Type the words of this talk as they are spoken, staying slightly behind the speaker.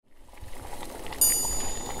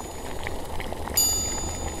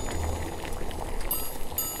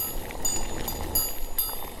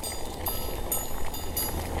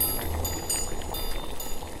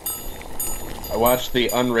watched the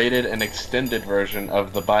unrated and extended version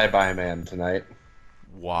of The Bye Bye Man tonight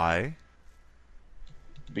Why?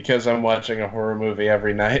 because I'm watching a horror movie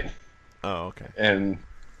every night, Oh, okay. and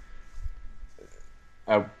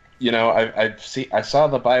I, I saw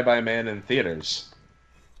The Bye Bye Man in theaters,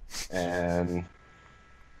 and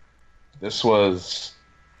this was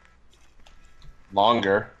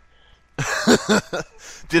longer.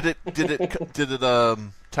 Did it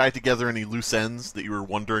tie together any loose ends that you were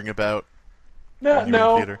wondering about No, when you were in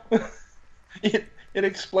no, theater? it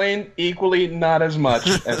explained equally not as much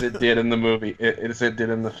as it did in the movie, as it did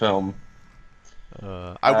in the film.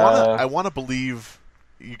 I wanna believe.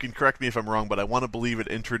 You can correct me if I'm wrong, but I want to believe it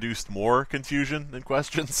introduced more confusion and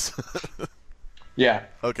questions. Yeah,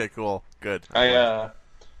 Okay, cool, good. there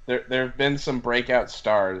have been some breakout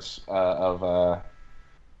stars of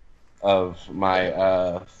my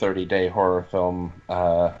 30-day horror film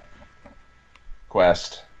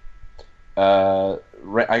quest. I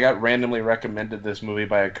got randomly recommended this movie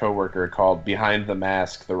by a coworker called Behind the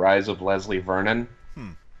Mask: The Rise of Leslie Vernon,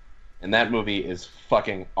 Hmm. and that movie is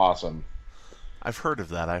fucking awesome. I've heard of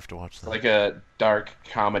that. I have to watch It's that. like a dark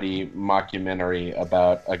comedy mockumentary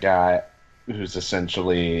about a guy who's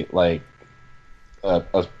essentially like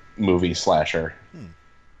a movie slasher.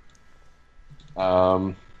 Hmm.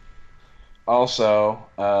 Um, Also,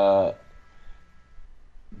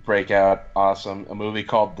 breakout, awesome. A movie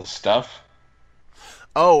called The Stuff.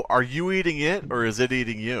 Oh, are you eating it or is it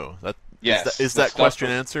eating you? That Yes, is The that Stuff. question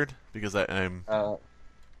answered? Because I'm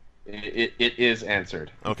It is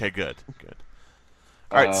answered. okay. Good, good.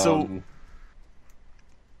 All right, so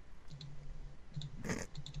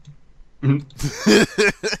Um,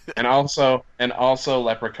 and also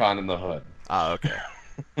Leprechaun in the Hood. okay.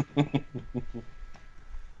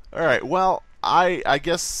 All right. Well, I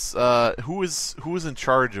guess who is in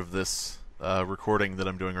charge of this recording that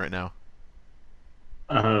I'm doing right now?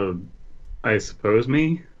 Uh, I suppose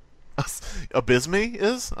me. Abysme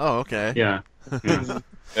is? Oh, okay. Yeah. Yeah.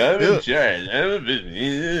 I'm Yeah. in charge. I'm a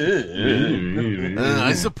business.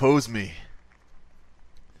 I suppose me.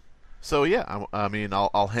 So yeah, I mean,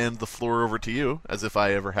 I'll hand the floor over to you as if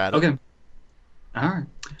I ever had it. Okay. All right.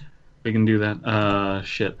 We can do that.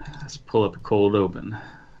 Shit. Let's pull up a cold open.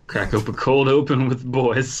 Crack open cold open with the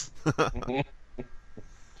boys.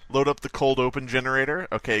 Load up the cold open generator.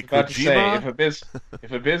 Okay, About to say, Kojima.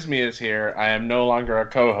 if Abysme is here, I am no longer a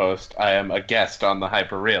co-host. I am a guest on the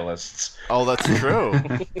Hyperrealists. Oh, that's true.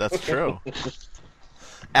 That's true.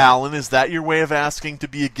 Alan, is that your way of asking to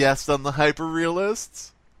be a guest on the Hyperrealists?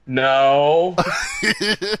 No,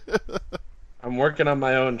 I'm working on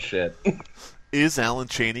my own shit. Is Alan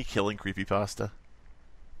Cheney killing creepypasta?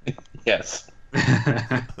 Yes,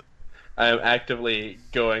 I am actively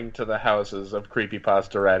going to the houses of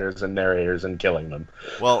creepypasta writers and narrators and killing them.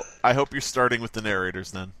 Well, I hope you're starting with the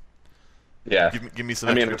narrators then. Yeah, Give me some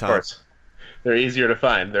I extra mean, of time. course, they're easier to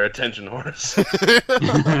find. They're attention whores.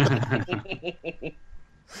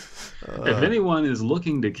 If anyone is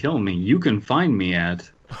looking to kill me, you can find me at.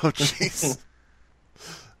 Oh, jeez.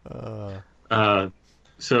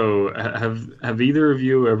 So have either of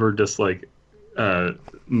you ever just like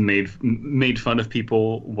made fun of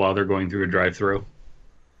people while they're going through a drive-through?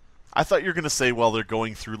 I thought you were going to say while they're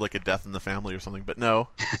going through like a death in the family or something, but no,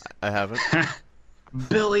 I haven't.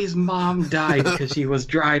 Billy's mom died because she was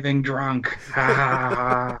driving drunk.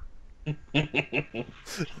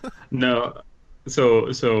 No.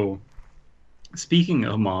 So speaking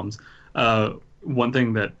of moms, one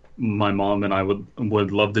thing that my mom and I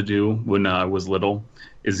would love to do when I was little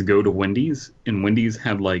is go to Wendy's, and Wendy's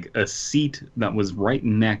had like a seat that was right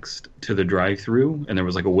next to the drive-through, and there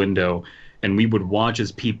was like a window, and we would watch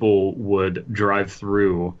as people would drive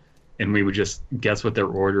through, and we would just guess what they're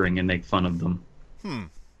ordering and make fun of them.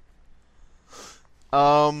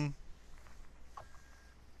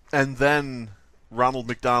 And then Ronald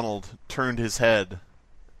McDonald turned his head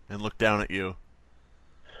and looked down at you.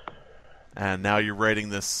 And now you're writing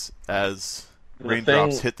this as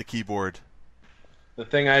raindrops hit the keyboard. The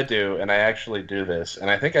thing I do, and I actually do this, and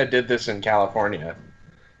I think I did this in California.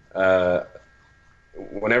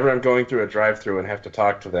 Whenever I'm going through a drive-through and have to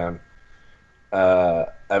talk to them,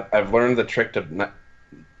 I've learned the trick to not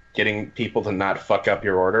getting people to not fuck up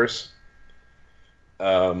your orders,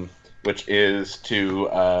 which is to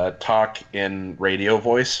talk in radio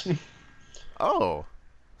voice. Oh.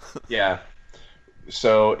 Yeah.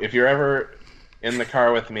 So if you're ever in the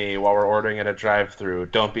car with me while we're ordering at a drive-through,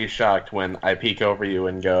 don't be shocked when I peek over you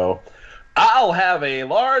and go, "I'll have a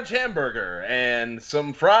large hamburger and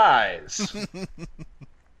some fries."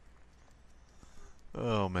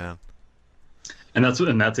 Oh, man. And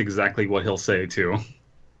that's exactly what he'll say too.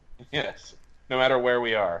 Yes. no matter where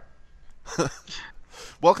we are.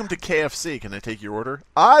 Welcome to KFC. Can I take your order?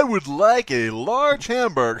 I would like a large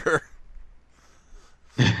hamburger.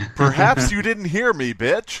 Perhaps you didn't hear me,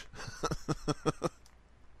 bitch.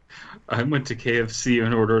 I went to KFC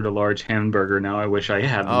and ordered a large hamburger. Now I wish I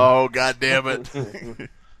hadn't. Oh, God damn it.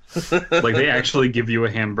 Like, they actually give you a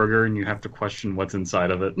hamburger and you have to question what's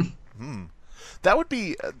inside of it.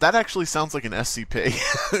 That actually sounds like an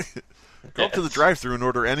SCP. Go up to the drive-thru and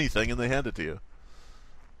order anything, and they hand it to you.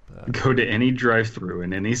 Go to any drive-thru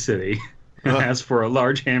in any city and ask for a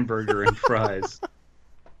large hamburger and fries.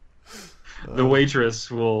 The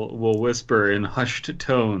waitress will whisper in hushed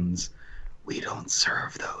tones, "We don't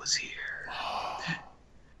serve those here."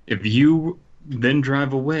 If you then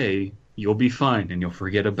drive away, you'll be fine and you'll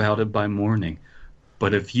forget about it by morning.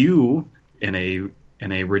 But if you, in a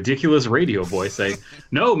ridiculous radio voice, say,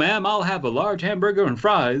 "No, ma'am, I'll have a large hamburger and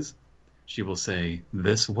fries," she will say,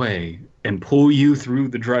 "This way," and pull you through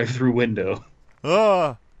the drive-thru window.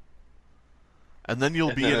 And then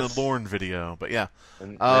you'll be in a Lorne video, but yeah.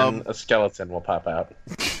 And then a skeleton will pop out.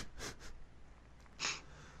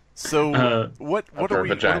 So, what are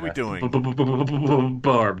we doing?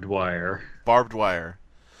 Barbed Wire. Barbed Wire.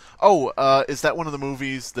 Oh, is that one of the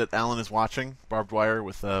movies that Alan is watching? Barbed Wire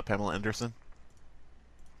with Pamela Anderson?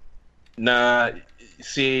 Nah,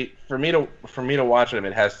 see, for me to watch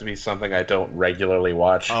it has to be something I don't regularly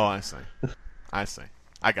watch. Oh, I see.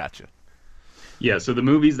 I got you. Yeah, so the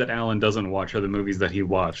movies that Alan doesn't watch are the movies that he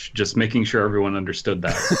watched. Just making sure everyone understood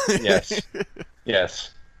that. Yes.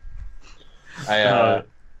 I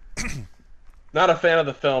not a fan of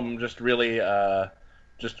the film. Just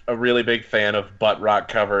a really big fan of butt rock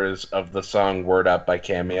covers of the song "Word Up" by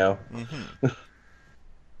Cameo. Mm-hmm.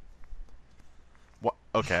 What?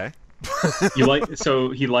 Okay. He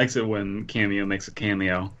likes it when Cameo makes a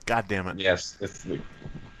cameo. God damn it. Yes.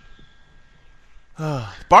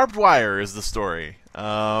 Barbed Wire is the story.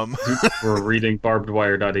 We're reading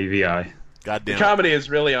barbedwire.avi. God damn it. The comedy is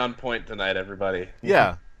really on point tonight, everybody.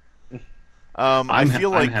 Yeah. I'm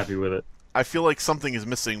happy with it. I feel like something is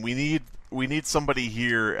missing. We need somebody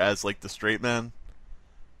here as like the straight man.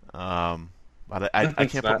 But I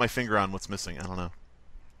can't put my finger on what's missing. I don't know.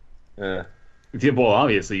 Yeah, well,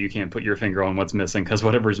 obviously you can't put your finger on what's missing because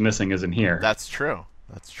whatever's missing isn't here. That's true.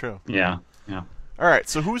 Yeah. All right.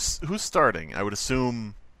 So who's starting? I would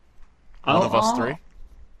assume one of us three.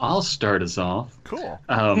 I'll start us off. Cool.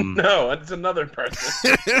 No, it's another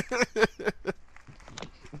person.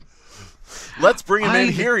 Let's bring him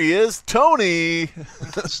in. Here he is, Tony.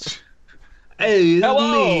 Hey, it's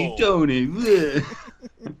Hello. me, Tony.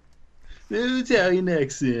 Italian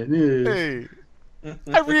accent. Hey.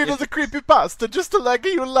 I read the creepypasta just to like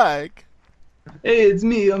you like. Hey, it's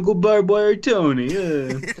me, Uncle Barbed Wire Tony.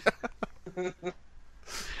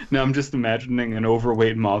 Now I'm just imagining an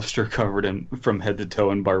overweight mobster covered from head to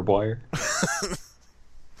toe in barbed wire.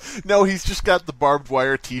 No, he's just got the barbed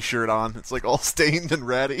wire T-shirt on. It's like all stained and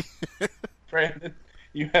ratty. Brandon,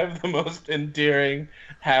 you have the most endearing,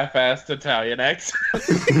 half-assed Italian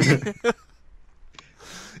accent.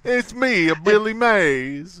 It's me, a Billy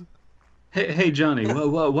Mays. Hey, Johnny.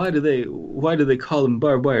 Why do they call him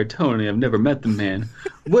Barbed Wire Tony? I've never met the man.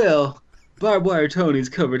 Well, Barbed Wire Tony's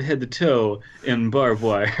covered head to toe in barbed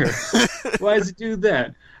wire. Why does he do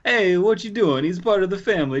that? Hey, what you doing? He's part of the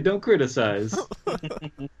family. Don't criticize.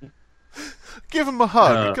 Give him a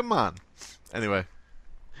hug. Come on. Anyway.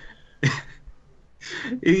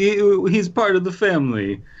 He's part of the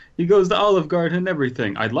family. He goes to Olive Garden and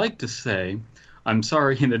everything. I'd like to say, I'm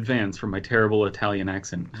sorry in advance for my terrible Italian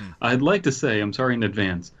accent. I'd like to say I'm sorry in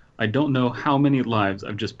advance. I don't know how many lives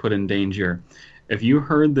I've just put in danger. If you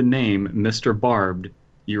heard the name Mr. Barbed,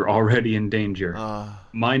 you're already in danger.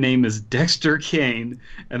 My name is Dexter Kane,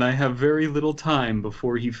 and I have very little time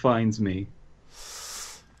before he finds me.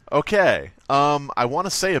 Okay. I want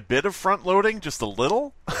to say a bit of front loading, just a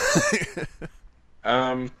little.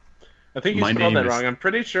 I think you spelled that wrong. I'm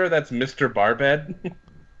pretty sure that's Mr. Barbed.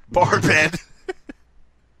 Barbed.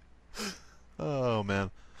 Oh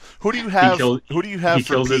man. Who do you have for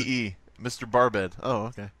PE? Mr. Barbed. Oh,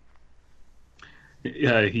 okay.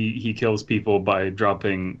 Yeah, he kills people by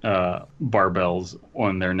dropping barbells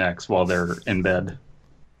on their necks while they're in bed.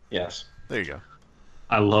 Yes. There you go.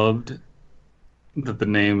 I loved that the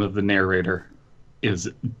name of the narrator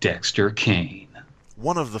is Dexter Kane.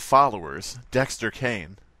 One of the followers, Dexter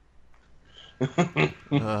Kane.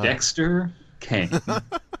 Dexter Kane.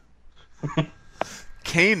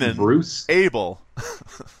 Kanan. Bruce. Abel.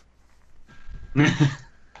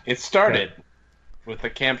 It started with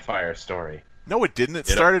a campfire story. No, it didn't. It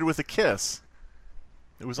started with a kiss.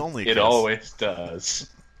 It was only a kiss. It always does.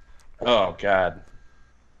 Oh, God.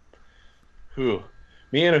 Whew.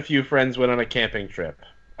 Me and a few friends went on a camping trip.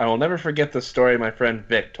 I will never forget the story my friend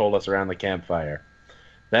Vic told us around the campfire.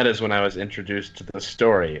 That is when I was introduced to the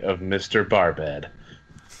story of Mr. Barbed.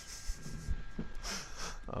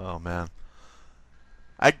 Oh, man.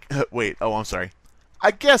 Wait. Oh, I'm sorry. I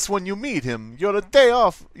guess when you meet him, your day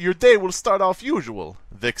will start off usual,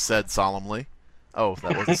 Vic said solemnly. Oh,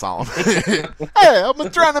 that wasn't solemn. Hey, I'm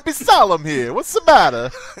trying to be solemn here. What's the matter?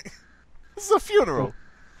 This is a funeral.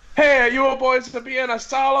 Hey, are you boys to be in a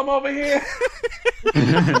solemn over here?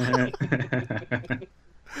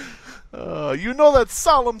 You know that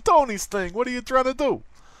solemn Tony's thing. What are you trying to do?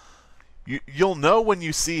 You'll know when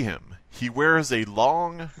you see him. He wears a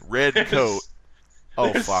long red coat.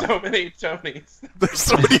 Oh, There's fuck. so many Tonys. There's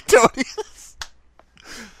so many Tonys.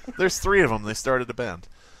 There's 3 of them. They started a band.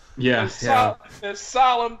 Yeah, There's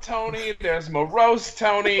solemn Tony. There's morose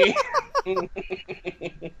Tony.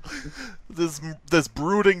 There's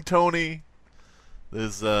brooding Tony.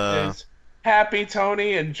 There's happy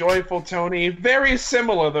Tony and joyful Tony. Very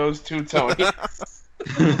similar, those two Tonys.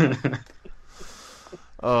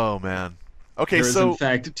 Oh, man. Okay, there is, in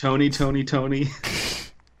fact, Tony.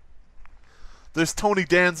 There's Tony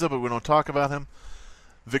Danza, but we don't talk about him.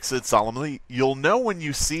 Vic said solemnly, "You'll know when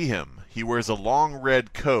you see him. He wears a long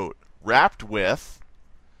red coat, wrapped with..."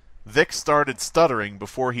 Vic started stuttering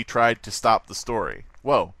before he tried to stop the story.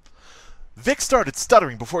 Whoa. Vic started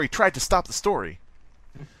stuttering before he tried to stop the story.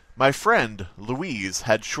 My friend, Louise,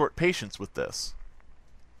 had short patience with this.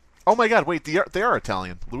 Oh my god, wait, they are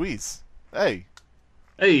Italian. Louise. Hey.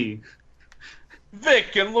 Hey.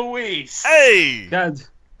 Vic and Louise. Hey!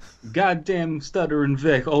 Goddamn stuttering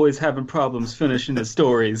Vic, always having problems finishing his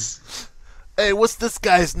stories. Hey, what's this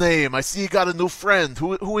guy's name? I see you got a new friend.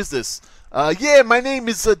 Who is this? Yeah, my name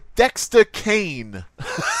is Dexter Kane.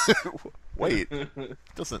 Wait,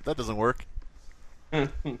 that doesn't work.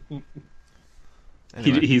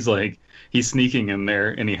 Anyway. He's sneaking in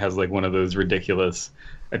there, and he has like one of those ridiculous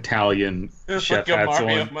Italian chef like hats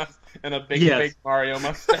Mario on, and a big Mario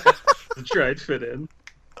mustache. to try and fit in.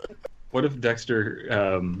 What if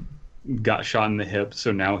Dexter got shot in the hip,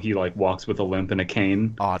 so now he like walks with a limp and a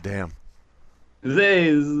cane? Aw, damn.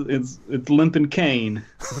 It's limping cane.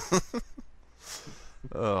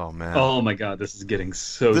 Oh man. Oh my god, this is getting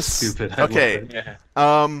so stupid. I okay. love it.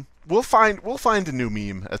 Yeah. We'll find a new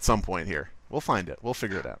meme at some point here. We'll find it. We'll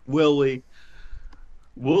figure it out. Will we?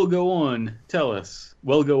 We'll go on. Tell us.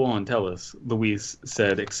 We'll go on. Tell us. Louise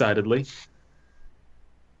said excitedly.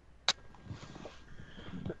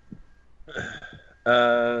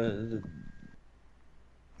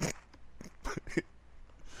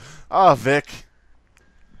 Vic.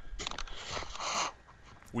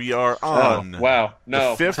 We are on. Oh, wow.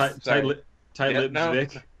 No. The 5th. Tight lips, no.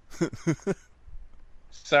 Vic.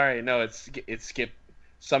 Sorry, no, it skipped.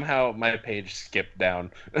 Somehow my page skipped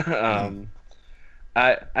down.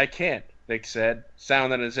 I can't, Vic said,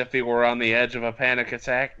 sounding as if he were on the edge of a panic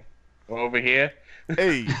attack. Over here.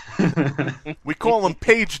 Hey. We call him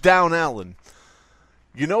Page Down Allen.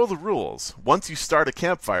 You know the rules. Once you start a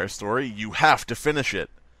campfire story, you have to finish it.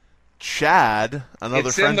 Chad,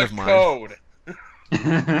 another friend of mine. It's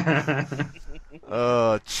in the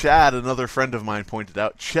code. Chad, another friend of mine, pointed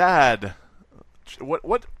out. Chad,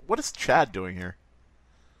 what is Chad doing here?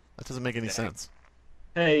 That doesn't make any sense.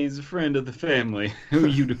 Hey, he's a friend of the family. Who are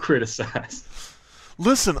you to criticize?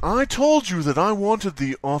 Listen, I told you that I wanted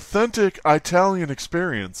the authentic Italian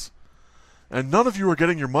experience. And none of you are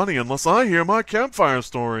getting your money unless I hear my campfire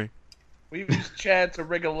story. We use Chad to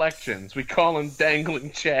rig elections. We call him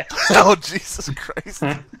Dangling Chad. Oh, Jesus Christ.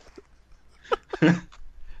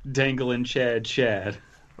 Dangling Chad.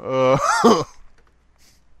 Oh,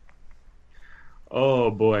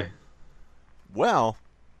 boy. Well,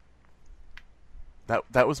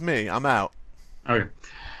 that was me. I'm out. Okay.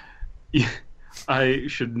 I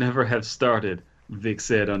should never have started, Vic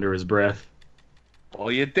said under his breath. Well,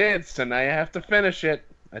 you did, so now you have to finish it,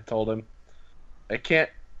 I told him. I can't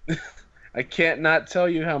not tell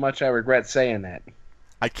you how much I regret saying that.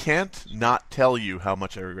 I can't not tell you how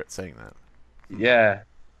much I regret saying that. Yeah.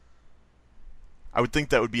 I would think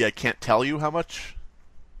that would be I can't tell you how much.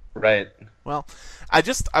 Right. Well, I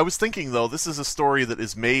was thinking, though, this is a story that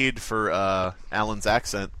is made for Alan's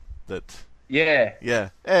accent. Yeah. Yeah.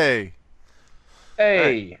 Hey.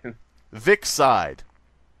 Hey. Vic sighed.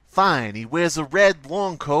 Fine, he wears a red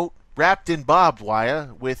long coat wrapped in barbed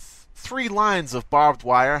wire with 3 lines of barbed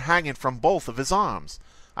wire hanging from both of his arms.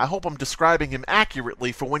 I hope I'm describing him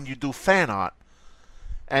accurately for when you do fan art.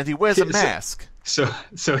 And he wears a mask. So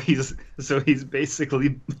he's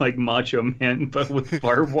basically like Macho Man, but with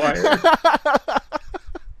barbed wire.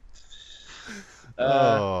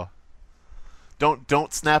 Oh.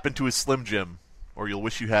 Don't snap into his Slim Jim, or you'll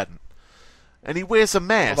wish you hadn't. And he wears a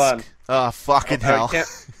mask. Hold on. Oh, fucking hell.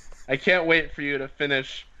 I can't wait for you to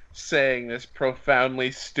finish saying this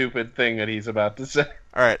profoundly stupid thing that he's about to say.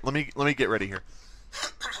 All right, let me get ready here.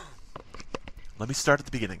 Let me start at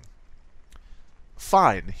the beginning.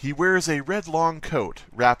 Fine, he wears a red long coat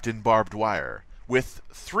wrapped in barbed wire, with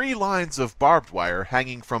 3 lines of barbed wire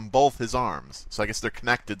hanging from both his arms. So I guess they're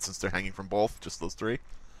connected since they're hanging from both, just those 3.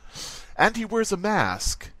 And he wears a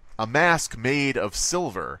mask made of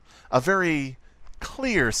silver, a very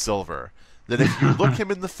clear silver, that if you look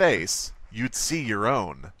him in the face, you'd see your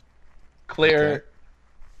own. Clear. Okay.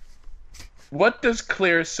 What does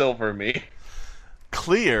clear silver mean?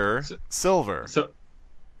 Clear silver. So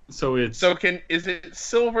it's Is it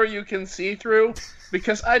silver you can see through?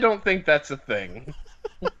 Because I don't think that's a thing.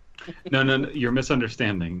 no, you're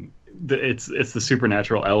misunderstanding. It's the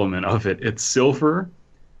supernatural element of it. It's silver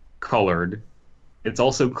colored. It's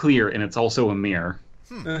also clear, and it's also a mirror.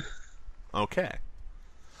 Okay.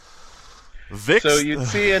 Vix. So you'd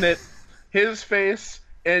see in it his face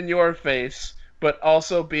and your face, but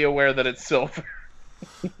also be aware that it's silver.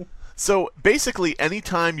 So basically,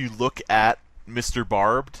 anytime you look at Mr.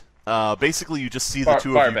 Barbed, basically you just see the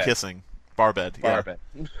two of you kissing. Barbed, yeah. Barbed.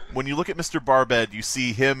 When you look at Mr. Barbed, you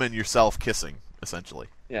see him and yourself kissing, essentially.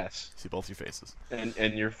 Yes. See both your faces. And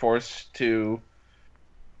you're forced to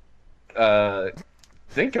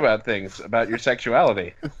think about things, about your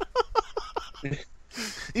sexuality.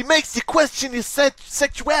 He makes you question your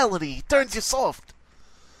sexuality, turns you soft.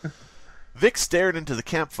 Vic stared into the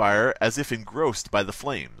campfire as if engrossed by the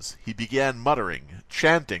flames. He began muttering,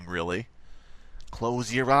 chanting, really.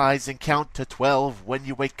 Close your eyes and count to 12. When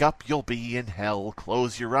you wake up, you'll be in hell.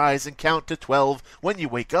 Close your eyes and count to 12. When you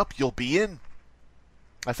wake up, you'll be in...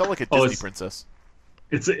 I felt like a Disney princess.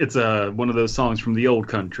 It's one of those songs from the old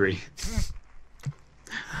country.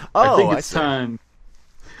 Oh, I think it's time.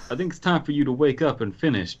 I think it's time for you to wake up and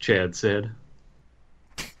finish, Chad said.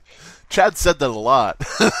 Chad said that a lot.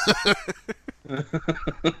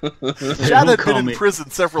 Chad had been in prison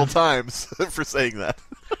several times for saying that.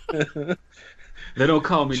 They don't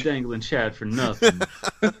call me Dangling Chad for nothing.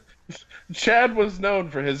 Chad was known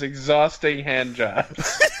for his exhausting hand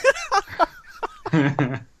jobs.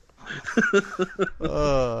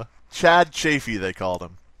 Chad Chafee, they called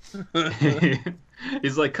him.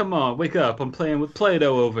 He's like, come on, wake up. I'm playing with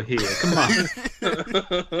Play-Doh over here. Come on.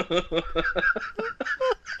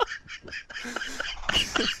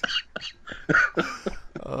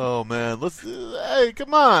 Oh, man. Hey,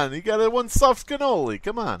 come on. You got one soft cannoli.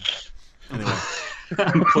 Come on. Anyway.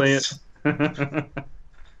 I'm playing...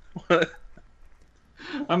 What?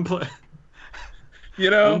 I'm playing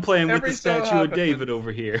with the statue of David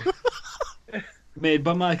over here. Made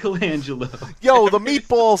by Michelangelo. Yo, the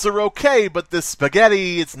meatballs are okay, but this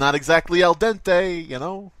spaghetti, it's not exactly al dente, you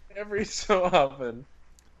know? Every so often,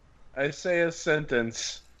 I say a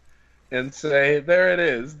sentence and say, there it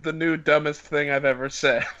is, the new dumbest thing I've ever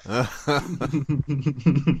said.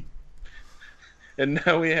 And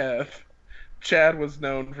now we have, Chad was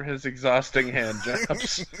known for his exhausting hand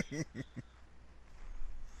jobs.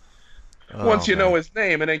 Once you know his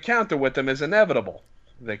name, an encounter with him is inevitable,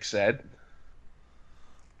 Vic said.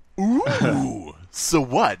 Ooh, so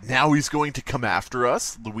what? Now he's going to come after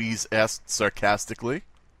us? Louise asked sarcastically.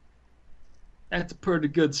 That's a pretty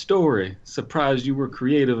good story. Surprised you were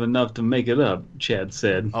creative enough to make it up, Chad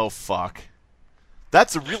said. Oh, fuck.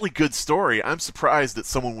 That's a really good story. I'm surprised that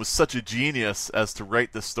someone was such a genius as to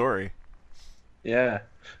write this story. Yeah.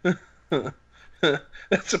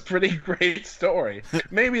 That's a pretty great story.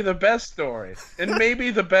 Maybe the best story. And maybe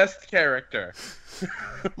the best character.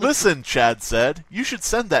 Listen, Chad said, you should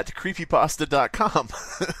send that to creepypasta.com.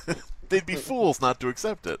 They'd be fools not to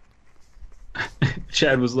accept it.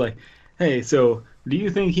 Chad was like, hey, so do you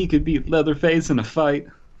think he could beat Leatherface in a fight?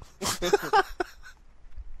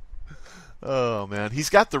 Oh, man. He's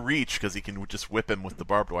got the reach because he can just whip him with the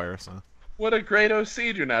barbed wire. So. What a great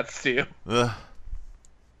OC do not steal. Ugh.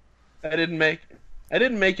 I didn't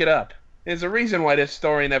make it up. There's a reason why this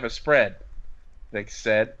story never spread, Vic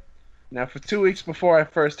said. Now, for 2 weeks before I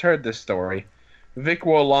first heard this story, Vic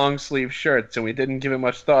wore long-sleeve shirts, and we didn't give it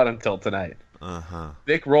much thought until tonight.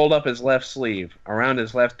 Vic rolled up his left sleeve. Around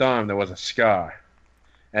his left arm there was a scar,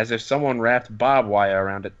 as if someone wrapped barbed wire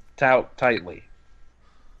around it tightly.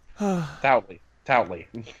 Toutly.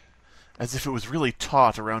 As if it was really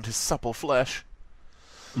taut around his supple flesh.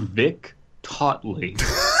 Vic tautly.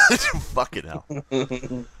 Fucking hell.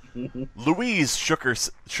 Louise shook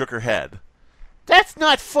her head. That's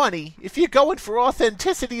not funny. If you're going for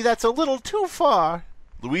authenticity, that's a little too far.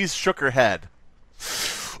 Louise shook her head.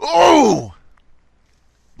 Oh!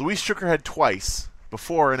 Louise shook her head twice,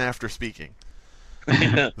 before and after speaking.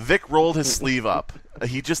 Vic rolled his sleeve up.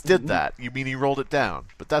 He just did that. You mean he rolled it down,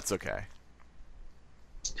 but that's okay.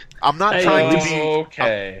 I'm not trying to be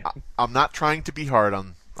okay. I'm not trying to be hard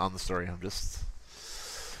on the story. I'm just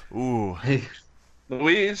ooh. Hey,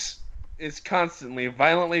 Louise is constantly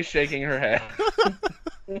violently shaking her head.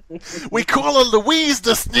 We call her Louise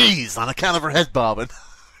the Sneeze on account of her head bobbing.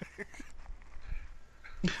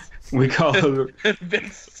 we call her.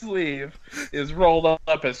 Vic's sleeve is rolled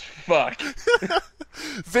up as fuck.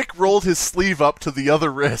 Vic rolled his sleeve up to the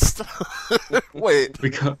other wrist. Wait.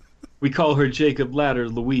 We call her Jacob Ladder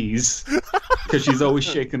Louise because she's always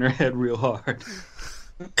shaking her head real hard.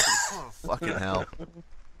 Oh, fucking hell.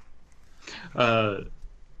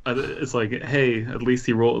 It's like, hey, at least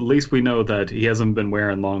he rolled. At least we know that he hasn't been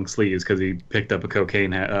wearing long sleeves because he picked up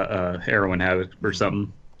a heroin habit or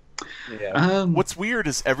something. Yeah. What's weird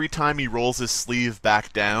is every time he rolls his sleeve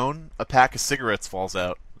back down, a pack of cigarettes falls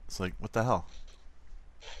out. It's like, what the hell?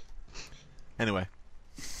 Anyway.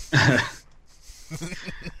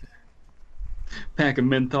 Pack of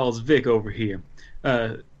menthols, Vic over here.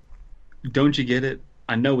 Don't you get it?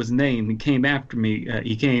 I know his name. He came after me.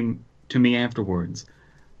 He came to me afterwards.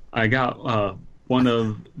 I got one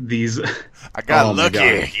of these. I got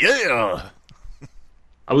lucky. Yeah.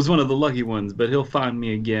 I was one of the lucky ones, but he'll find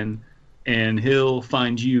me again, and he'll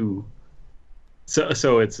find you.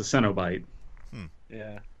 So it's a Cenobite.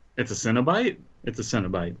 Yeah. It's a Cenobite? It's a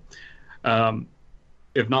Cenobite.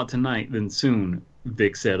 If not tonight, then soon,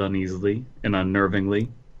 Vic said uneasily and unnervingly.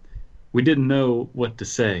 We didn't know what to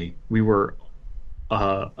say. We were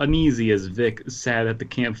uneasy as Vic sat at the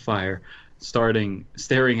campfire, staring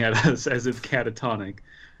at us as if catatonic.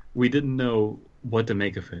 We didn't know what to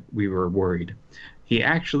make of it. We were worried. He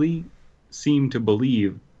actually seemed to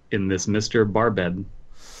believe in this Mr. Barbed.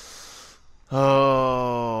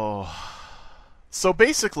 Oh. So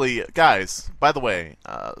basically, guys, by the way,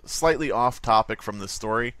 slightly off topic from this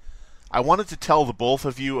story, I wanted to tell the both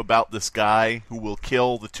of you about this guy who will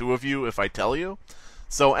kill the two of you if I tell you.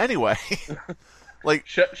 So anyway, like,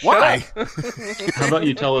 why? How about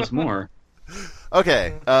you tell us more?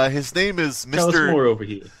 Okay, his name is Mr. Tell us more over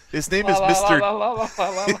here. His name is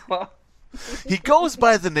Mr. He goes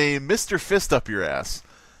by the name Mr. Fist Up Your Ass,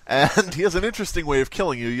 and he has an interesting way of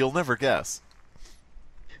killing you you'll never guess.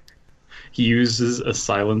 He uses a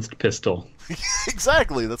silenced pistol.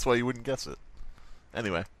 Exactly, that's why you wouldn't guess it.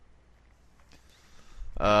 Anyway.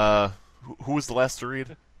 Who was the last to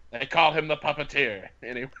read? They call him the puppeteer.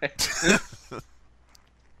 Anyway.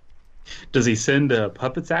 Does he send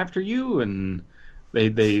puppets after you, and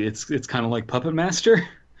it's kind of like Puppet Master?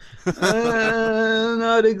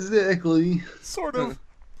 Not exactly. Sort of.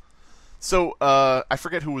 So, I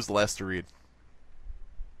forget who was the last to read.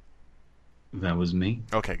 That was me.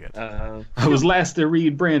 Okay, good. I was last to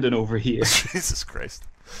read. Brandon over here. Jesus Christ.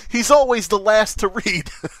 He's always the last to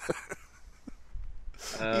read.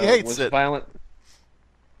 He hates was it. Violent.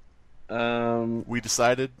 We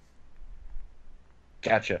decided.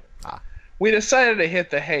 Gotcha. We decided to hit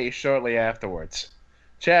the hay shortly afterwards.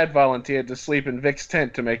 Chad volunteered to sleep in Vic's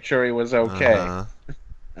tent to make sure he was okay.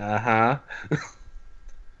 Uh-huh.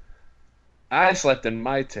 I slept in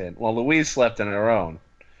my tent, while Louise slept in her own.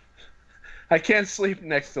 I can't sleep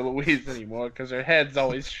next to Louise anymore because her head's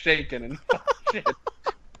always shaking and shit.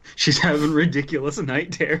 She's having ridiculous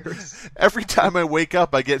night terrors. Every time I wake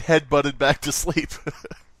up, I get head-butted back to sleep.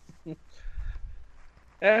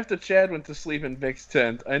 After Chad went to sleep in Vic's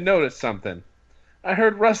tent, I noticed something. I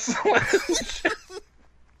heard rustling.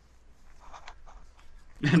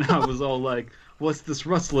 And I was all like, what's this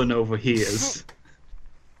rustling over here?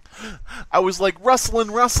 I was like,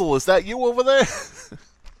 Russell, is that you over there?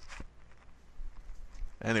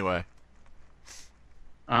 Anyway.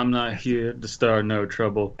 I'm not here to start no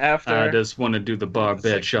trouble. I just want to do the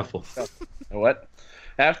bed shuffle. What?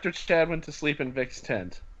 After Chad went to sleep in Vic's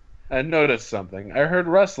tent, I noticed something. I heard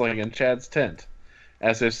rustling in Chad's tent,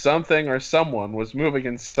 as if something or someone was moving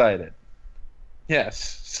inside it.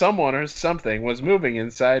 Yes, someone or something was moving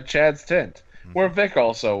inside Chad's tent, where Vic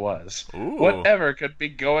also was. Ooh. Whatever could be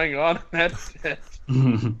going on in that tent?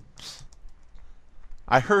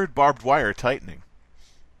 I heard barbed wire tightening.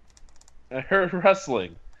 I heard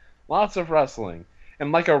rustling. Lots of rustling.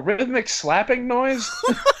 And like a rhythmic slapping noise?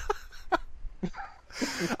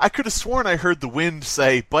 I could have sworn I heard the wind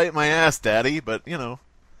say, bite my ass, daddy, but, you know.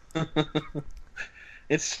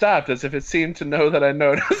 It stopped as if it seemed to know that I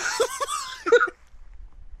noticed.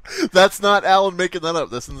 That's not Alan making that up.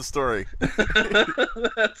 That's in the story.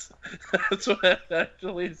 That's what it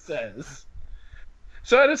actually says.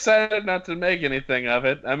 So I decided not to make anything of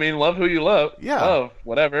it. I mean, love who you love. Yeah. Love,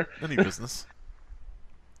 whatever. Any business.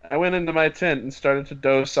 I went into my tent and started to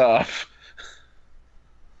dose off.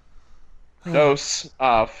 Dose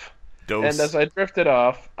off. Dose. And as I drifted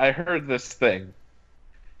off, I heard this thing.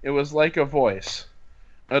 It was like a voice.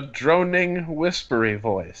 A droning, whispery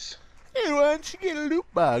voice. Hey, why don't you get a loot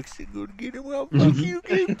box and go to get him out fucking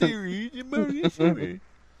game theory?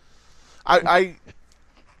 I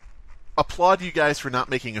applaud you guys for not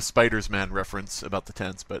making a Spider-Man reference about the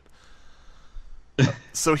tents, but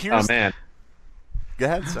so here's. Oh man. Go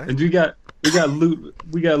ahead, sorry. And we got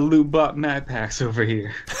loot box backpacks over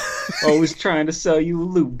here. Always trying to sell you a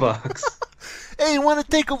loot box. Hey, you want to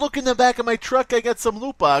take a look in the back of my truck? I got some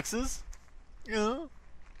loot boxes. You know.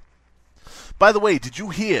 By the way, did you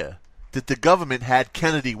hear that the government had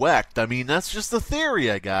Kennedy whacked? I mean, that's just a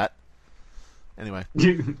theory I got. Anyway,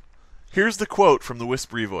 here's the quote from the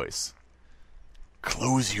whispery voice.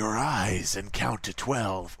 Close your eyes and count to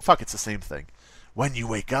 12. Fuck, it's the same thing. When you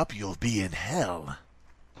wake up, you'll be in hell.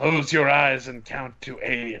 Close your eyes and count to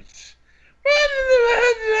 8.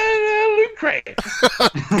 Loot crate.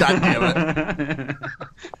 God damn it.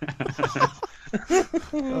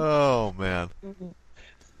 Oh, man.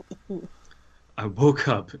 I woke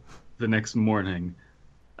up the next morning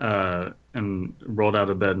and rolled out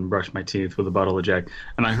of bed and brushed my teeth with a bottle of Jack.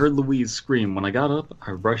 And I heard Louise scream. When I got up,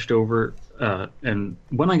 I rushed over. And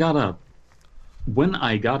when I got up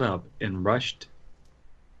and rushed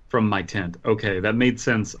from my tent. Okay, that made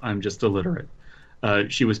sense. I'm just illiterate.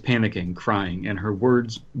 She was panicking, crying, and her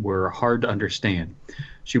words were hard to understand.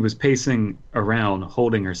 She was pacing around,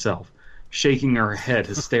 holding herself, shaking her head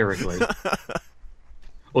hysterically,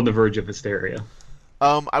 on the verge of hysteria.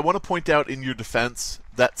 I want to point out in your defense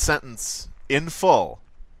that sentence in full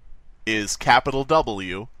is capital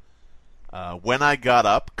W, when I got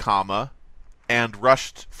up, comma, and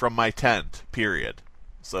rushed from my tent, period.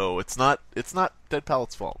 So it's not Dead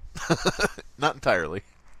Pallet's fault. Not entirely.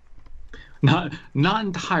 Not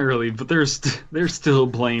entirely, but there's still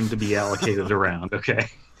blame to be allocated around. Okay.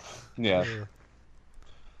 Yeah.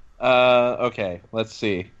 Okay. Let's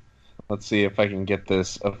see. Let's see if I can get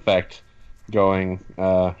this effect going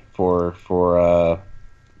for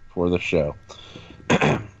the show.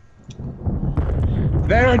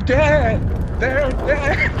 They're dead. They're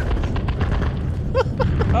dead.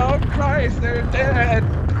 Oh Christ, they're dead.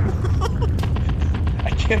 I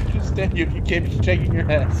can't understand you. You keep shaking your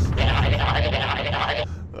head.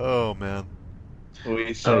 Oh, man.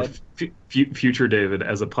 We said. Future David,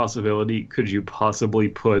 as a possibility, could you possibly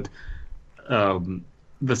put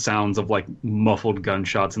the sounds of like muffled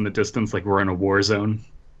gunshots in the distance, like we're in a war zone,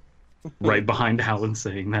 right behind Alan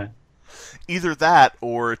saying that? Either that,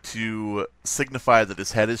 or to signify that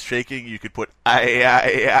his head is shaking, you could put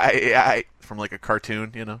I from like a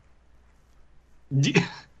cartoon, you know?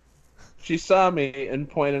 She saw me and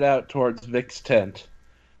pointed out towards Vic's tent.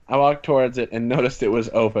 I walked towards it and noticed it was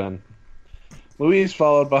open. Louise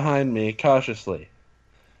followed behind me cautiously.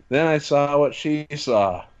 Then I saw what she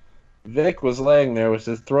saw. Vic was laying there with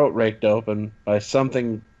his throat raked open by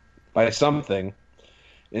something,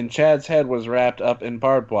 and Chad's head was wrapped up in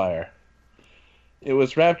barbed wire. It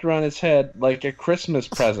was wrapped around his head like a Christmas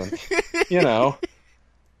present. You know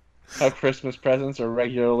how Christmas presents are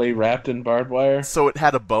regularly wrapped in barbed wire? So it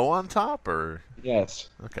had a bow on top, or? Yes.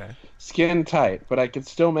 Okay. Skin tight, but I could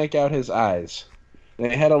still make out his eyes.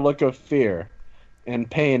 They had a look of fear and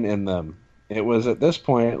pain in them. It was at this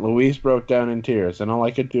point Louise broke down in tears, and all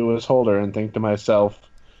I could do was hold her and think to myself,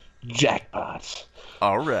 jackpot.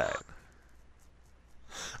 All right.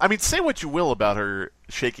 I mean, say what you will about her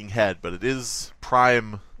shaking head, but it is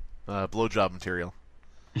prime blowjob material.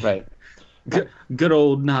 Right. Good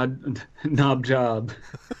old knob job,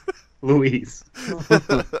 Louise.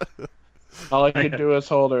 All I could do was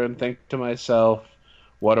hold her and think to myself,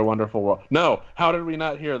 what a wonderful world. No, how did we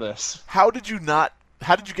not hear this? How did you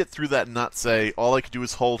get through that and not say, all I could do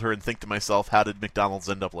is hold her and think to myself, how did McDonald's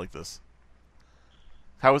end up like this?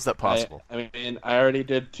 How is that possible? I mean, I already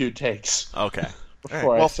did 2 takes. Okay.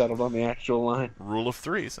 Before I settled on the actual line. Rule of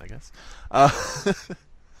threes, I guess.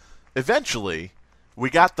 Eventually,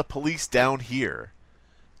 we got the police down here,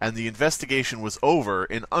 and the investigation was over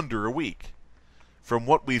in under a week. From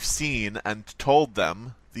what we've seen and told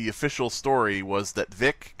them, the official story was that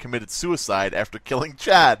Vic committed suicide after killing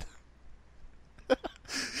Chad.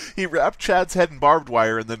 He wrapped Chad's head in barbed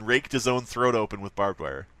wire and then raked his own throat open with barbed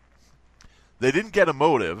wire. They didn't get a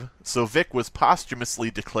motive, so Vic was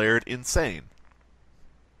posthumously declared insane.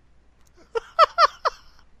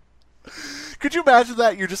 Could you imagine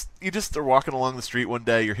that? You just are walking along the street one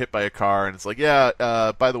day, you're hit by a car, and it's like,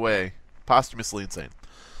 yeah, by the way, posthumously insane.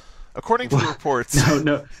 According to the reports...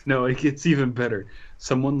 No, it gets even better.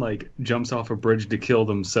 Someone, like, jumps off a bridge to kill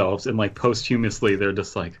themselves, and, like, posthumously they're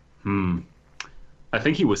just like, I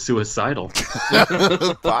think he was suicidal.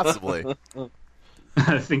 Possibly.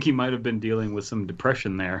 I think he might have been dealing with some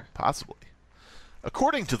depression there. Possibly.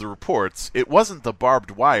 According to the reports, it wasn't the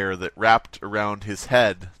barbed wire that wrapped around his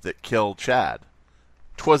head that killed Chad.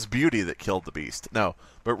 'Twas beauty that killed the beast. No,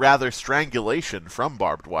 but rather strangulation from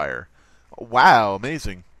barbed wire. Wow,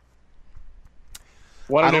 amazing.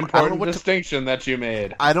 What an important distinction that you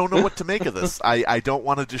made. I don't know what to make of this. I don't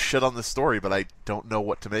want to just shit on this story, but I don't know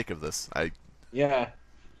what to make of this. Yeah.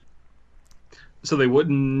 So they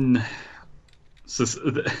wouldn't...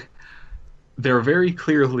 They're very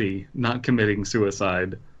clearly not committing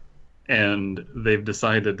suicide, and they've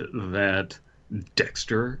decided that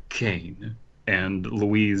Dexter, Kane, and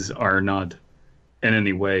Louise are not in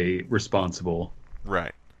any way responsible.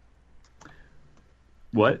 Right.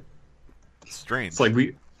 What? Strange. It's like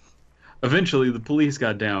eventually the police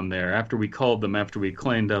got down there after we called them, after we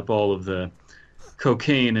cleaned up all of the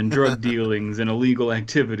cocaine and drug dealings and illegal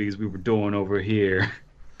activities we were doing over here.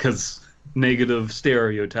 Because negative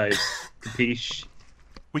stereotypes, capiche?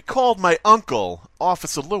 We called my uncle,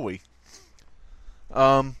 Officer Louie.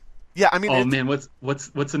 Yeah, I mean... Oh, man, what's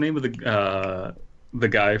the name of the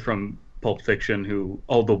guy from Pulp Fiction who...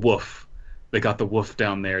 Oh, the Wolf. They got the Wolf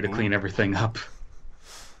down there to clean everything up.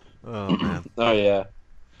 Oh, man. Oh, yeah.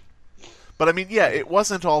 But, I mean, yeah, it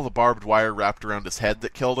wasn't all the barbed wire wrapped around his head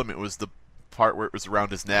that killed him. It was the part where it was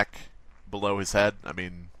around his neck, below his head. I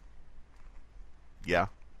mean, yeah.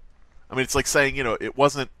 I mean, it's like saying, it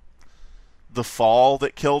wasn't the fall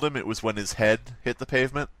that killed him. It was when his head hit the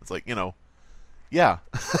pavement. It's like, yeah.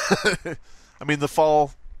 I mean, the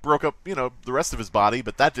fall broke up, the rest of his body,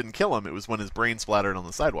 but that didn't kill him. It was when his brain splattered on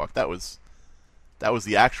the sidewalk. That was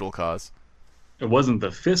the actual cause. It wasn't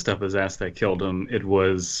the fist up his ass that killed him. It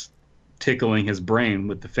was tickling his brain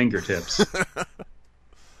with the fingertips.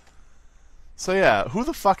 So yeah, who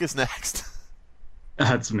the fuck is next?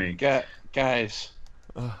 That's me. Guys,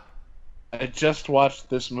 I just watched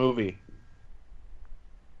this movie.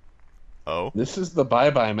 Oh? This is the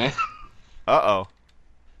Bye-Bye Man. The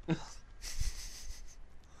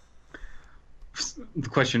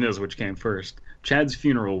question is, which came first? Chad's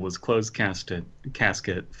funeral was closed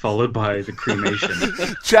casket, followed by the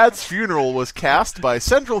cremation. Chad's funeral was cast by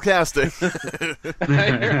Central Casting. I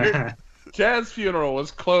heard Chad's funeral was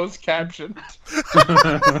closed captioned.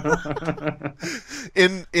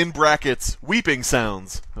 in brackets, weeping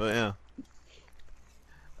sounds. Yeah.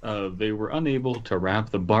 They were unable to wrap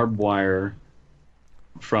the barbed wire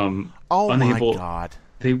from... my God.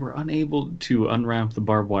 They were unable to unwrap the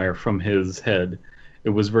barbed wire from his head. It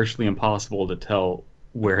was virtually impossible to tell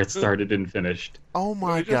where it started and finished. Oh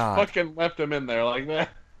my Just God. fucking left him in there like that.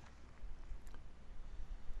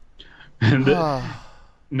 And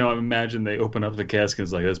no, imagine they open up the casket and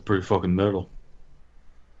it's like, that's pretty fucking metal.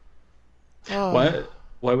 Why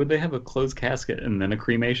would they have a closed casket and then a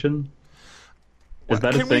cremation? Is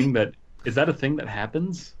that a thing that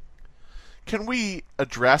happens? Can we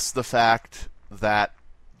address the fact that...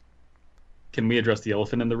 Can we address the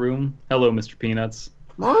elephant in the room? Hello, Mr. Peanuts.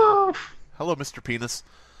 Hello, Mr. Penis.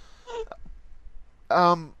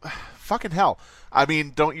 Fucking hell. I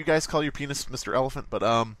mean, don't you guys call your penis Mr. Elephant?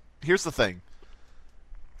 But, here's the thing.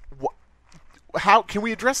 How can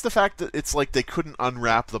we address the fact that it's like they couldn't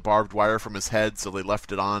unwrap the barbed wire from his head, so they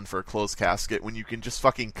left it on for a closed casket, when you can just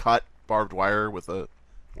fucking cut barbed wire with a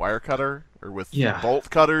wire cutter? Or with bolt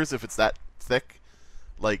cutters, if it's that thick?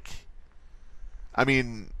 Like, I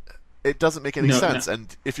mean... It doesn't make any sense,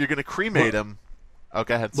 and if you're going to cremate him... Oh,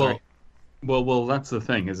 go ahead, sorry. Well, that's the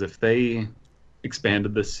thing, is if they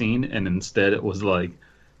expanded the scene, and instead it was like,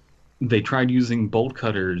 they tried using bolt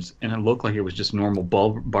cutters, and it looked like it was just normal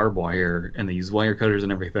barbed wire, and they used wire cutters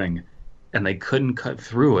and everything, and they couldn't cut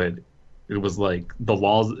through it. It was like, the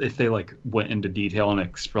laws, if they like went into detail and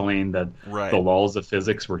explained that the laws of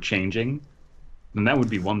physics were changing, then that would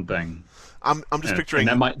be one thing. I'm just picturing,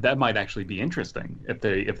 and that might actually be interesting if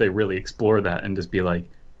they really explore that and just be like,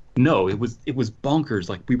 no, it was bonkers.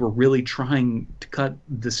 Like, we were really trying to cut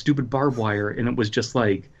the stupid barbed wire, and it was just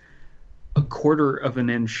like a quarter of an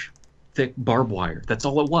inch thick barbed wire. That's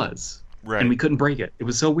all it was, and we couldn't break it. It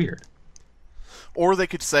was so weird. Or they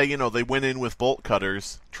could say, they went in with bolt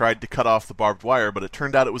cutters, tried to cut off the barbed wire, but it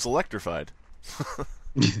turned out it was electrified.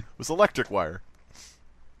 It was electric wire.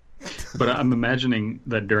 But I'm imagining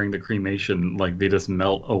that during the cremation, like, they just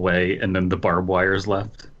melt away and then the barbed wire's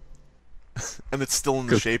left. And it's still in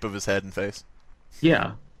the shape of his head and face.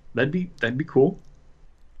 Yeah, that'd be cool.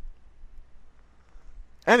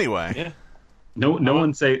 Anyway, No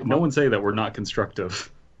one say that we're not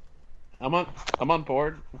constructive. I'm on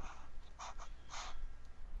board.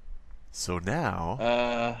 So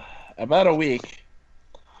now, About a week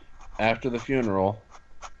after the funeral,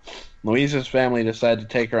 Louise's family decided to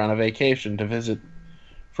take her on a vacation to visit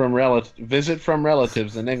from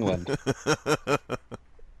relatives in England.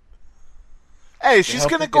 hey, she's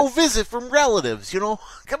gonna go visit from relatives.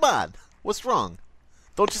 Come on, what's wrong?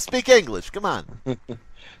 Don't you speak English? Come on.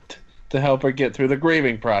 To help her get through the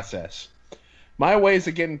grieving process. My ways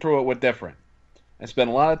of getting through it were different. I spent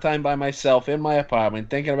a lot of time by myself in my apartment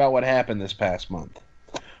thinking about what happened this past month.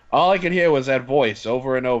 All I could hear was that voice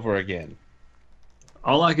over and over again.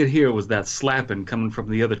 All I could hear was that slapping coming from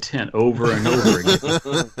the other tent over and over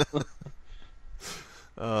again.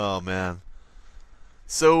 Oh, man.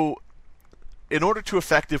 So, in order to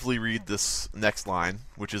effectively read this next line,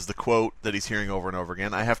 which is the quote that he's hearing over and over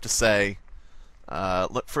again, I have to say,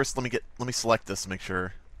 first let me select this to make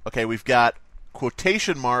sure. Okay, we've got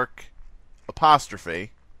quotation mark,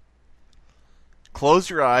 apostrophe, close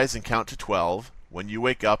your eyes and count to 12. When you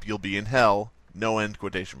wake up, you'll be in hell, no end,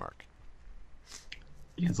 quotation mark.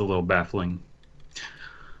 It's a little baffling.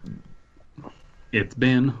 It's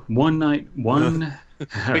been one night, one...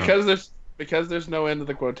 Because there's no end to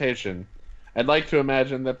the quotation, I'd like to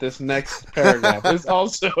imagine that this next paragraph is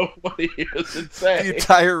also what he doesn't say. The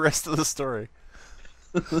entire rest of the story.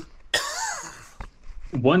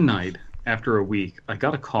 One night, after a week, I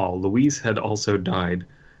got a call. Louise had also died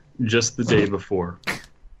just the day before.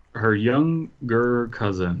 Her younger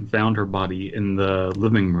cousin found her body in the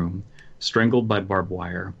living room, strangled by barbed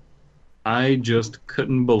wire. I just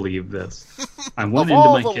couldn't believe this. I went into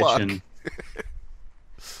my kitchen.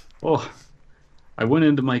 I went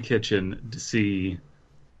into my kitchen to see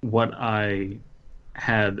what I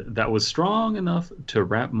had that was strong enough to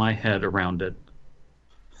wrap my head around it.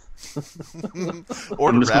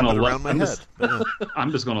 Or to wrap it around my head.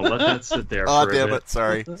 I'm just going to let that sit there for a damn bit. It.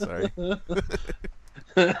 Sorry.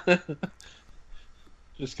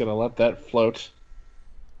 Just going to let that float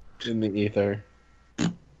in the ether.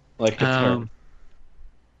 Like a term.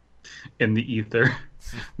 In the ether.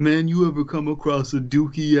 Man, you ever come across a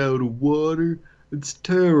dookie out of water? It's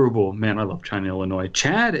terrible. Man, I love China, Illinois.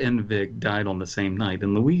 Chad and Vic died on the same night,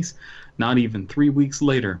 and Louise, not even 3 weeks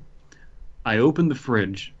later. I opened the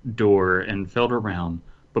fridge door and felt around,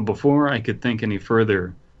 but before I could think any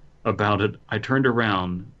further about it, I turned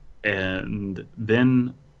around, and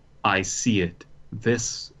then I see it.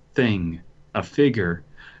 This thing, a figure,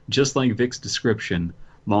 just like Vic's description,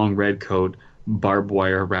 long red coat, barbed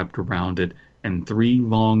wire wrapped around it, and 3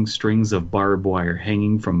 long strings of barbed wire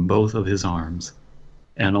hanging from both of his arms.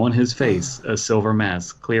 And on his face, a silver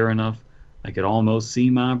mask, clear enough I could almost see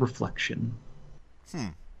my reflection.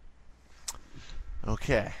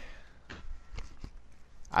 Okay.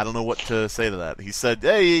 I don't know what to say to that. He said,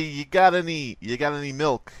 "Hey, you got any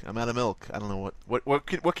milk? I'm out of milk." I don't know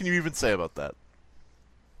what can you even say about that?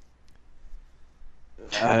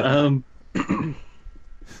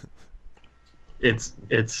 It's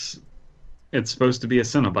supposed to be a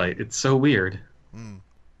Cenobite. It's so weird.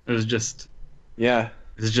 It was just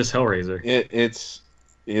It's just Hellraiser.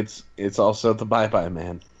 It's also the Bye-Bye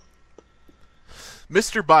Man.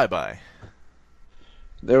 Mr. Bye-Bye.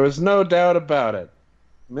 There was no doubt about it.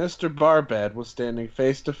 Mr. Barbed was standing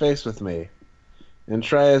face to face with me, and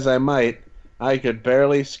try as I might, I could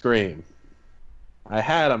barely scream. I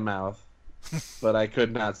had a mouth, but I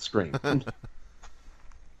could not scream.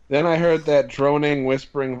 Then I heard that droning,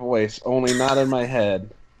 whispering voice, only not in my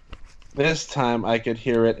head. This time I could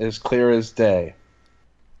hear it as clear as day.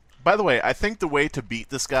 By the way, I think the way to beat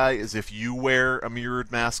this guy is if you wear a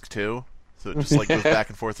mirrored mask too, so it just like goes back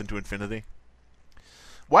and forth into infinity.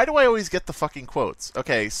 Why do I always get the fucking quotes?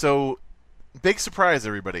 Okay, so big surprise,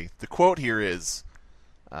 everybody. The quote here is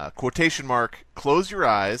quotation mark, close your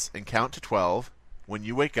eyes and count to 12. When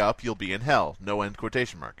you wake up, you'll be in hell. No end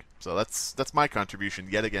quotation mark. So that's my contribution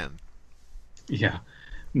yet again. Yeah.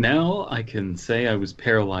 Now I can say I was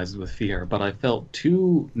paralyzed with fear, but I felt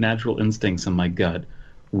 2 natural instincts in my gut,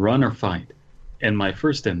 run or fight. And my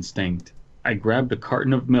first instinct, I grabbed a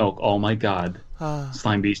carton of milk, oh my god,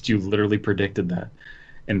 Slime Beast, you literally predicted that,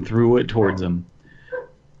 and threw it towards him.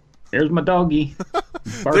 There's my doggy.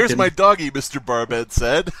 There's my doggy, Mr. Barbed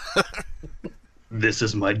said. This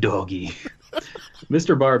is my doggy.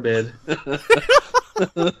 Mr. Barbed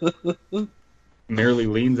merely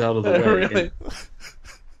leans out of the way.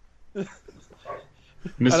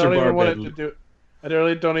 Mr. Barbed. I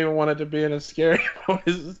really don't even want it to be in a scary voice.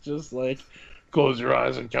 It's just like, close your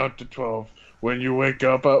eyes and count to 12. When you wake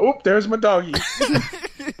up, oop, there's my doggy.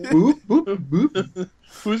 Boop, boop, boop.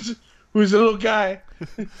 Who's the little guy? Who's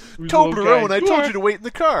the little Toblerone, guy? I told you to wait in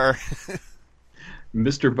the car.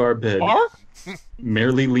 Mr. Barbed Bark?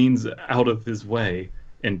 merely leans out of his way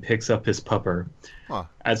and picks up his pupper. Huh.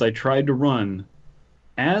 As I tried to run,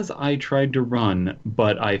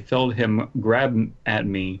 but I felt him grab at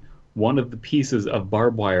me. One of the pieces of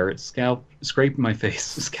barbed wire scraped my face.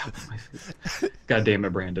 Scalped my face. God damn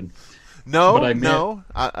it, Brandon. No, But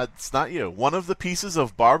it's not you. One of the pieces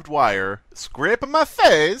of barbed wire scraping my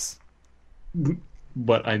face.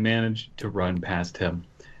 But I managed to run past him.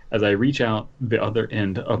 As I reach out the other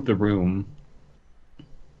end of the room,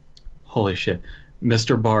 holy shit,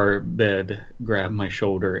 Mr. Barbed grabbed my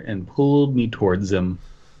shoulder and pulled me towards him.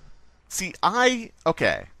 See,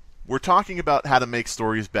 okay. We're talking about how to make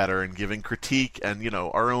stories better and giving critique and,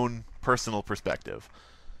 our own personal perspective.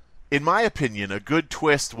 In my opinion, a good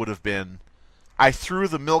twist would have been, I threw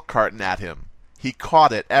the milk carton at him. He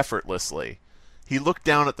caught it effortlessly. He looked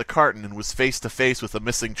down at the carton and was face to face with a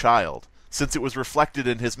missing child. Since it was reflected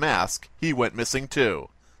in his mask, he went missing too.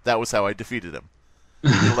 That was how I defeated him.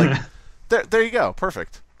 There you go.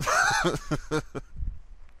 Perfect.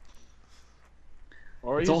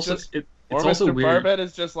 Or It's he's also just, it's or also Mr. weird. Barbed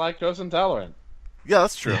is just lactose intolerant. Yeah,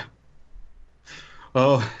 that's true. Yeah.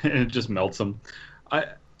 Oh, and it just melts him.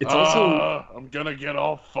 It's also I'm gonna get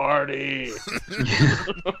all farty.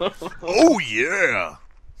 Oh, yeah.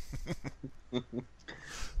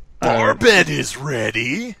 Barbed is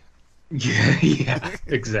ready. yeah,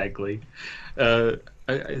 exactly.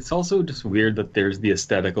 It's also just weird that there's the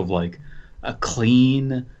aesthetic of like a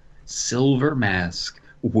clean silver mask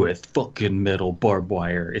with fucking metal barbed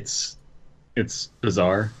wire. It's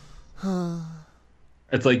bizarre.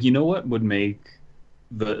 It's like, you know what would make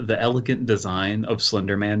the elegant design of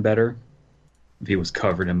Slender Man better? If he was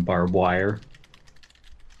covered in barbed wire.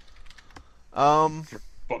 Fucking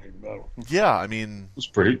metal. Yeah, I mean, It's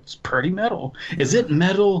pretty metal. Is it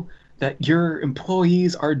metal that your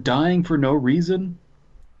employees are dying for no reason?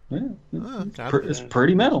 Yeah, it's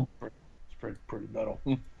pretty metal. It's pretty metal.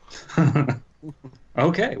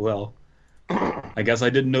 Okay, well, I guess I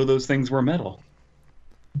didn't know those things were metal.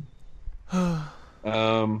 you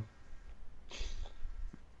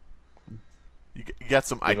got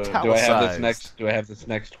some italicized. Do I have this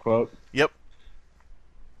next quote? Yep.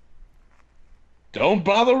 Don't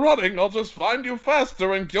bother running. I'll just find you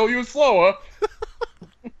faster and kill you slower.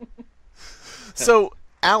 So,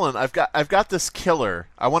 Alan, I've got this killer.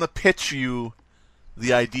 I want to pitch you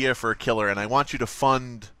the idea for a killer, and I want you to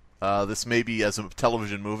fund this maybe as a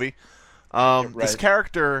television movie. This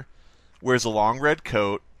character wears a long red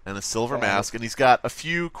coat and a silver mask, and he's got a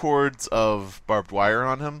few cords of barbed wire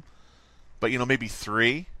on him, but maybe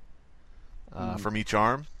 3 from each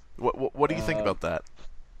arm. What do you think about that?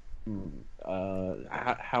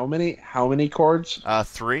 How many cords?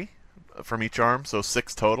 3 from each arm, so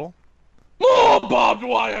 6 total. More barbed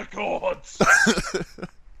wire cords.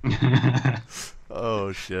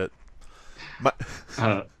 Oh shit!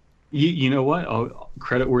 You know what? I'll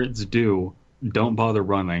credit where it's due. Don't bother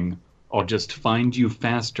running. I'll just find you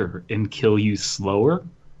faster and kill you slower.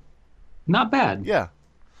 Not bad. Yeah,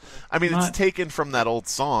 I mean it's taken from that old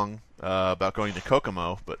song about going to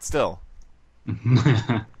Kokomo, but still,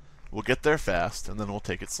 we'll get there fast and then we'll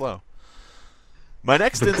take it slow. My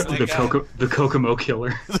next instinct... The Kokomo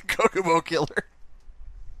Killer. The Kokomo Killer.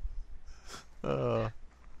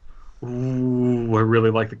 Ooh, I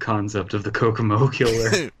really like the concept of the Kokomo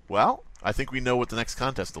Killer. Well, I think we know what the next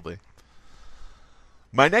contest will be.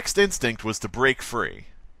 My next instinct was to break free.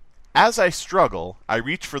 As I struggle, I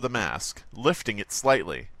reach for the mask, lifting it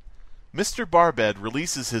slightly. Mr. Barbed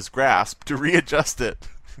releases his grasp to readjust it.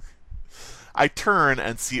 I turn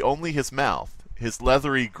and see only his mouth, his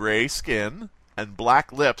leathery gray skin, and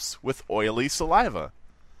black lips with oily saliva.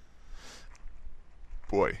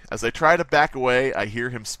 Boy, as I try to back away, I hear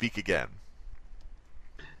him speak again.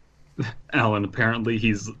 Alan, apparently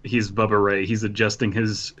he's Bubba Ray. He's adjusting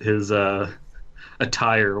his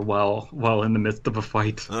attire while in the midst of a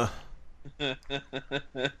fight.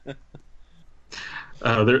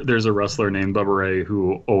 There's a wrestler named Bubba Ray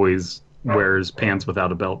who always wears pants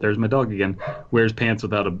without a belt. There's my dog again. Wears pants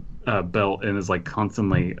without a belt and is like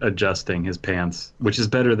constantly adjusting his pants, which is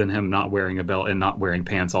better than him not wearing a belt and not wearing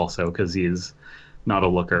pants also, because he's not a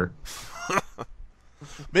looker.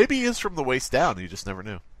 Maybe he is from the waist down. You just never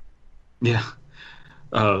knew. Yeah.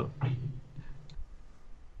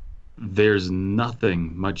 There's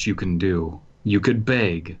nothing much you can do. You could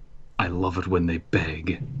beg. I love it when they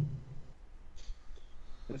beg.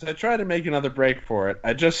 As I try to make another break for it,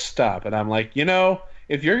 I just stop and I'm like,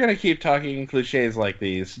 if you're gonna keep talking in cliches like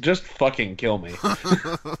these, just fucking kill me.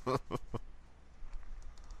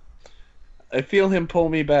 I feel him pull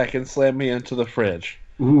me back and slam me into the fridge.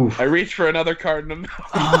 Oof. I reach for another carton of milk.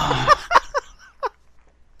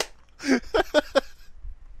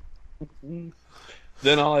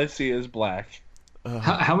 Then all I see is black.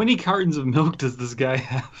 How many cartons of milk does this guy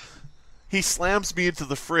have? He slams me into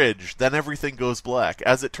the fridge, then everything goes black.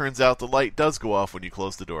 As it turns out, the light does go off when you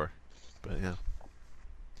close the door. But yeah.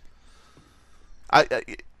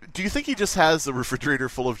 Do you think he just has a refrigerator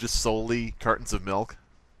full of just solely cartons of milk?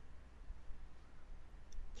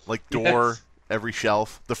 Like door, Yes. every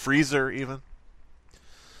shelf, the freezer even?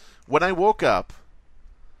 When I woke up,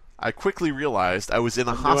 I quickly realized I was in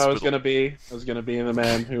a I knew hospital. I was gonna be the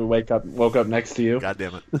man who woke up next to you. God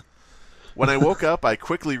damn it. When I woke up, I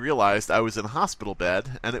quickly realized I was in a hospital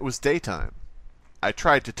bed, and it was daytime. I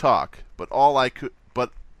tried to talk, but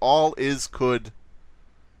all Iz could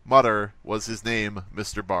mutter was his name,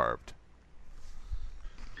 Mr. Barbed.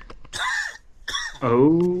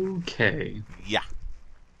 Okay. Yeah.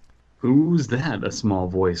 Who's that? A small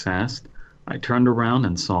voice asked. I turned around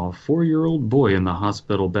and saw a 4-year-old boy in the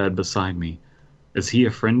hospital bed beside me. Is he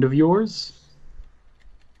a friend of yours?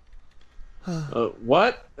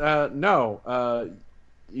 What? No.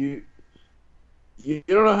 You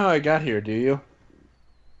don't know how I got here, do you?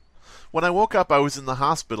 When I woke up, I was in the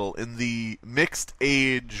hospital in the mixed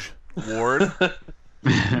age ward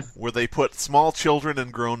where they put small children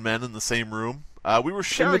and grown men in the same room. We were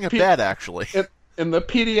sharing a bed, actually. In the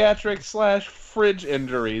pediatric / fridge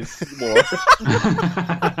injuries ward.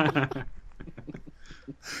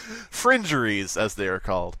 Fringeries, as they are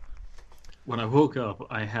called. When I woke up,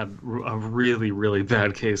 I had a really, really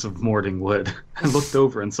bad case of morning wood. I looked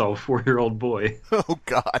over and saw a 4-year-old boy. Oh,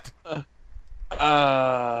 God.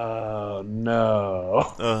 Oh,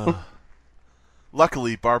 no.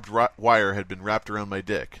 Luckily, barbed wire had been wrapped around my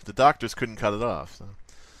dick. The doctors couldn't cut it off. So.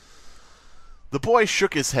 The boy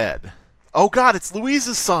shook his head. Oh, God, it's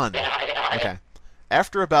Louise's son. Okay.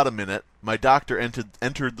 After about a minute, my doctor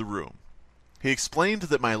entered the room. He explained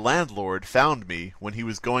that my landlord found me when he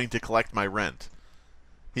was going to collect my rent.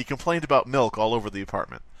 He complained about milk all over the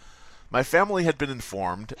apartment. My family had been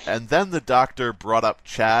informed, and then the doctor brought up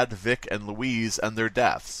Chad, Vic, and Louise and their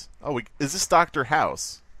deaths. Oh, is this Dr.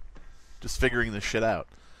 House? Just figuring this shit out.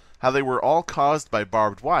 How they were all caused by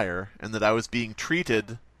barbed wire, and that I was being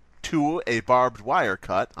treated to a barbed wire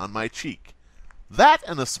cut on my cheek. That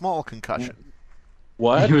and a small concussion.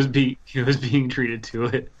 What? He was being treated to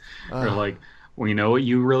it. Or like, we know what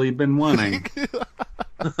you really been wanting.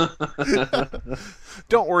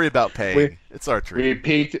 Don't worry about paying. It's our treat.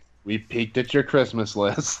 We peeked at your Christmas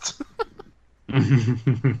list.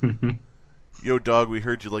 Yo, dog, we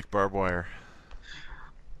heard you like barbed wire.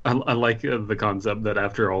 I like the concept that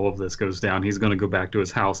after all of this goes down, he's going to go back to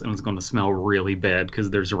his house and it's going to smell really bad because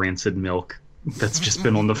there's rancid milk that's just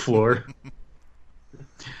been on the floor.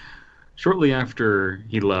 Shortly after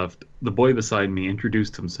he left, the boy beside me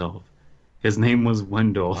introduced himself. His name was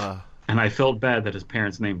Wendell, and I felt bad that his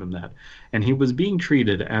parents named him that. And he was being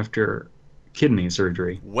treated after kidney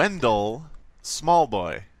surgery. Wendell, small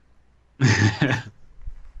boy.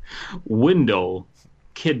 Wendell,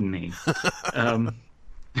 kidney.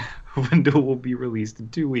 Wendell will be released in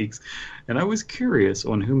 2 weeks, and I was curious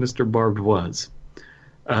on who Mr. Barbed was.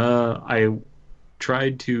 I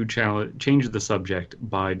tried to change the subject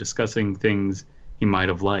by discussing things he might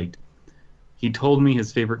have liked. He told me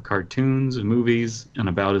his favorite cartoons, movies, and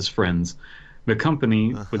about his friends. The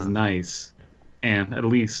company was nice, and at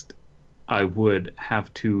least I wouldn't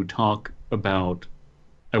have to talk about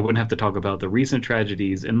the recent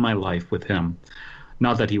tragedies in my life with him.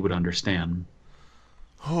 Not that he would understand.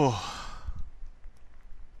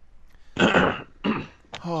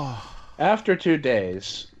 After 2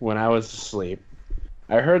 days, when I was asleep,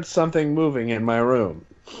 I heard something moving in my room.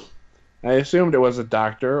 I assumed it was a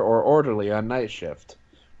doctor or orderly on night shift,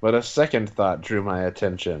 but a second thought drew my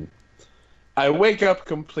attention. I wake up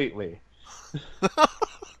completely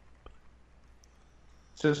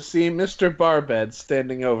to see Mr. Barbed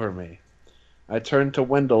standing over me. I turned to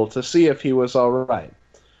Wendell to see if he was all right.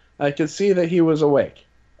 I could see that he was awake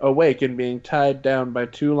and being tied down by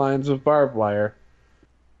 2 lines of barbed wire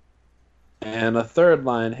and a third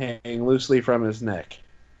line hanging loosely from his neck.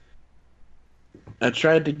 I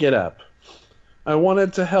tried to get up. I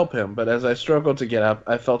wanted to help him, but as I struggled to get up,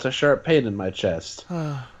 I felt a sharp pain in my chest.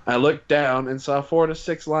 I looked down and saw 4 to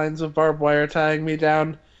 6 lines of barbed wire tying me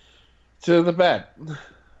down to the bed.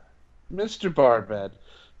 Mr. Barbed.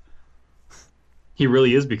 He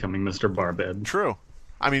really is becoming Mr. Barbed. True.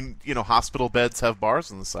 I mean, hospital beds have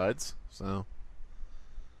bars on the sides, so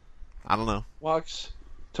I don't know. Walks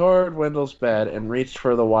toward Wendell's bed and reached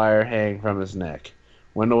for the wire hanging from his neck.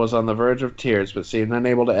 Wendell was on the verge of tears, but seemed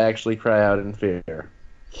unable to actually cry out in fear.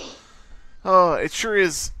 Oh, it sure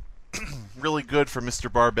is really good for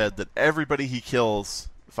Mr. Barbed that everybody he kills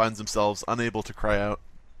finds themselves unable to cry out.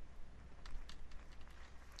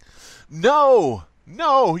 No!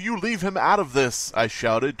 No! You leave him out of this! I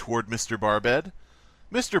shouted toward Mr. Barbed.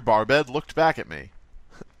 Mr. Barbed looked back at me.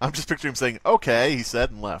 I'm just picturing him saying, "Okay," he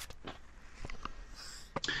said, and left.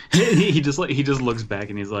 he just looks back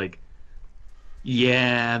and he's like,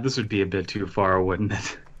 "Yeah, this would be a bit too far, wouldn't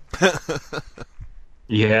it?"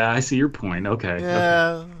 Yeah, I see your point. Okay.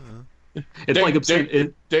 Yeah. Okay. It's like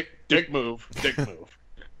dick move. Dick move.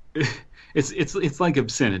 It's like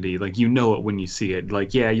obscenity. Like, you know it when you see it.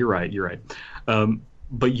 Like, yeah, you're right. You're right.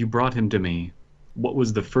 But you brought him to me. What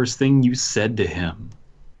was the first thing you said to him?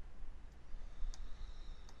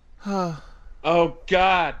 Oh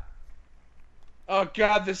God! Oh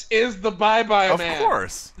God! This is the Bye Bye Man. Of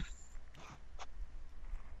course.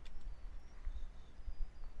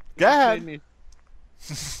 Go ahead.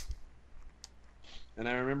 And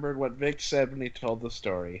I remembered what Vic said when he told the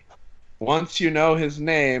story. Once you know his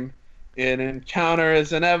name, an encounter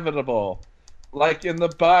is inevitable. Like in the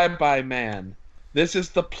Bye Bye Man. This is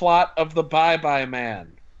the plot of the Bye Bye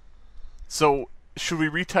Man. So, should we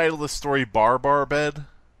retitle the story Barbed?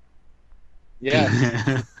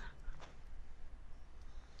 Yes.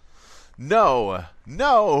 No,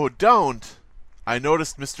 don't. I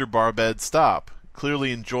noticed Mr. Barbed stop,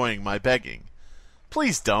 clearly enjoying my begging.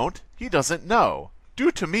 Please don't. He doesn't know.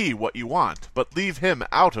 Do to me what you want, but leave him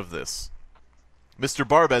out of this. Mr.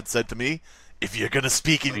 Barbed said to me, "If you're going to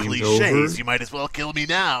speak in cliches, you might as well kill me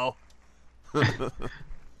now."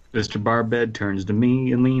 Mr. Barbed turns to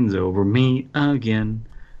me and leans over me again.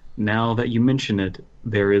 Now that you mention it,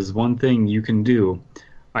 there is one thing you can do.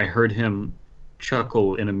 I heard him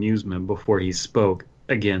chuckle in amusement before he spoke.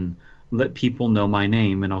 Again, let people know my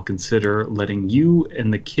name, and I'll consider letting you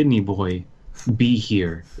and the kidney boy be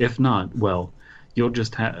here. If not, well, you'll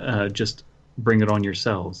just bring it on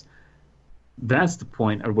yourselves. That's the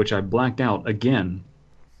point at which I blacked out again.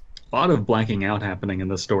 A lot of blacking out happening in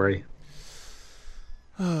this story.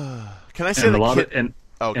 Can I say and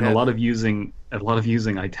a lot of using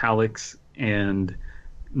italics and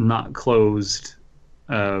not closed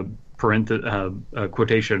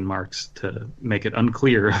quotation marks to make it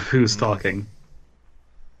unclear who's talking.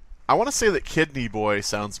 I want to say that Kidney Boy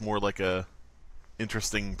sounds more like a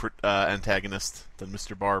interesting antagonist than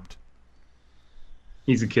Mr. Barbed.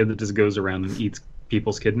 He's a kid that just goes around and eats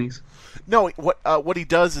people's kidneys? No, what he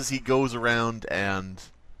does is he goes around and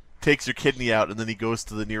takes your kidney out, and then he goes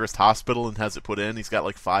to the nearest hospital and has it put in. He's got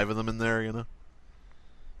like 5 of them in there, you know.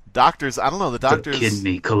 Doctors, I don't know, the doctors... The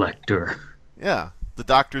kidney collector. Yeah, the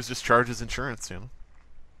doctors just charge his insurance, you know.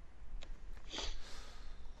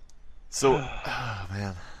 So, oh,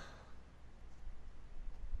 man.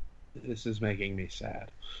 This is making me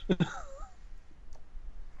sad.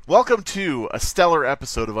 Welcome to a stellar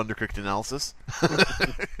episode of Undercooked Analysis.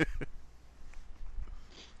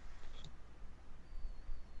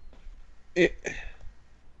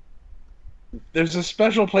 There's a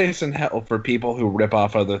special place in hell for people who rip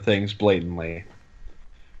off other things blatantly.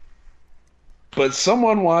 But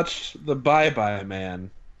someone watched The Bye Bye Man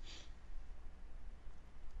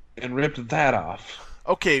and ripped that off.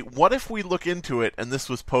 Okay, what if we look into it and this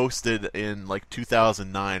was posted in like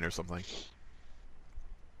 2009 or something?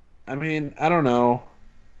 I mean, I don't know.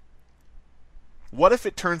 What if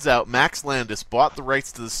it turns out Max Landis bought the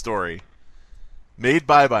rights to the story, made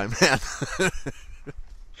Bye Bye Man?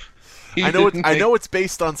 I know it's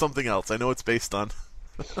based on something else. I know it's based on.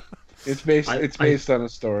 It's based on a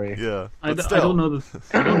story. Yeah, I don't know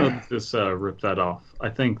that this ripped that off. I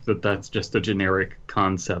think that that's just a generic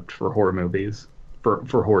concept for horror movies, for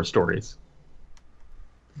horror stories.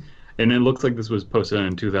 And it looks like this was posted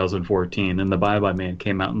in 2014, and the Bye Bye Man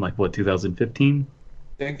came out in like what, 2015?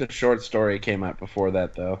 I think the short story came out before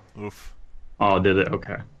that, though. Oof. Oh, did it?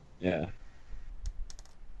 Okay. Yeah.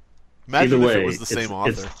 Imagine if it was the same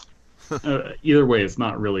author. Either way, it's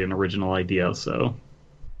not really an original idea, so.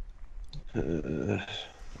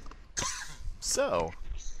 So,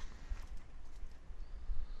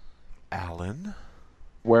 Alan.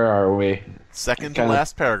 Where are we? Second to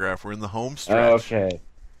last paragraph. We're in the home stretch. Okay.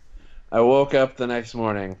 I woke up the next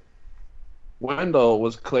morning. Wendell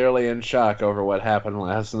was clearly in shock over what happened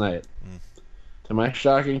last night. To my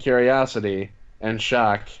shocking curiosity and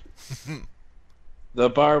shock, the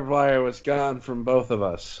barbed wire was gone from both of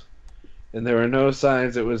us. And there were no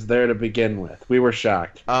signs it was there to begin with. We were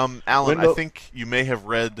shocked. Alan, Wendell... I think you may have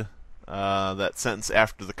read that sentence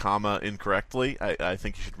after the comma incorrectly. I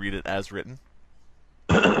think you should read it as written.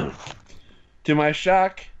 To my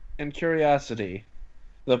shock and curiosity,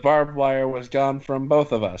 the barbed wire was gone from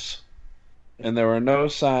both of us, and there were no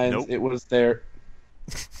signs Nope. it was there.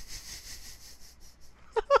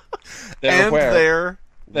 And There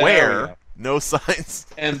we where go. no signs.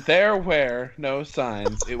 And there were no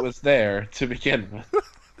signs it was there to begin with.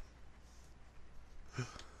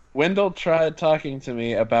 Wendell tried talking to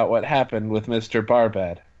me about what happened with Mr.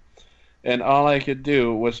 Barbed, and all I could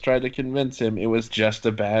do was try to convince him it was just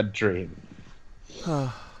a bad dream.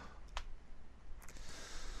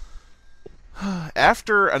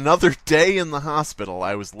 After another day in the hospital,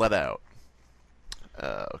 I was let out.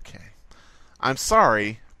 Okay. I'm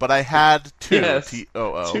sorry, but I had to. Yes.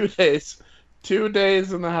 T-O-O. 2 days. 2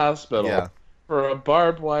 days in the hospital Yeah. for a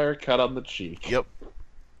barbed wire cut on the cheek. Yep.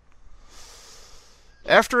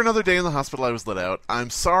 After another day in the hospital, I was let out. I'm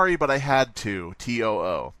sorry, but I had to.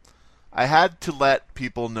 T-O-O. I had to let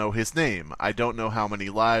people know his name. I don't know how many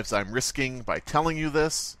lives I'm risking by telling you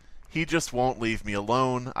this. He just won't leave me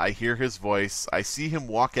alone. I hear his voice. I see him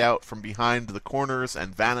walk out from behind the corners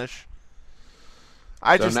and vanish.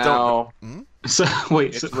 I So just now don't know. So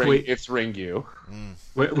wait, it's, so, it's Ringu.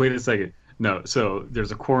 wait a second. No, so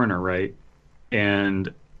there's a coroner, right?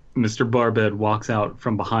 And Mr. Barbed walks out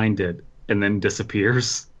from behind it and then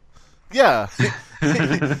disappears. Yeah.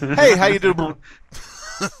 Hey, how you doing?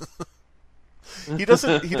 He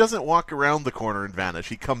doesn't walk around the corner and vanish.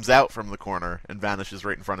 He comes out from the corner and vanishes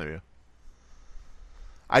right in front of you.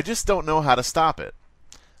 I just don't know how to stop it.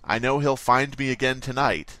 I know he'll find me again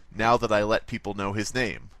tonight, now that I let people know his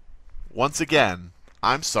name. Once again,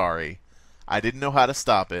 I'm sorry. I didn't know how to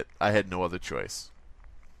stop it. I had no other choice.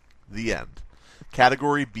 The end.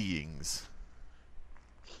 Category beings.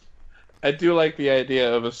 I do like the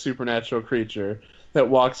idea of a supernatural creature that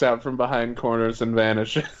walks out from behind corners and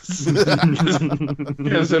vanishes.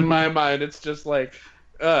 Because in my mind, it's just like,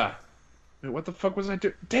 what the fuck was I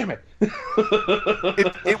doing? Damn it!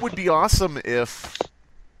 It would be awesome if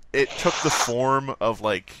it took the form of,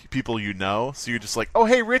 like, people you know. So you're just like, oh,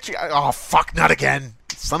 hey, Richie. Oh, fuck, not again.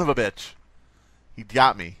 Son of a bitch. He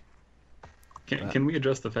got me. Can we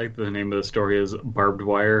address the fact that the name of the story is Barbed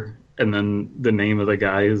Wire, and then the name of the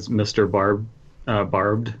guy is Mr. Barbed?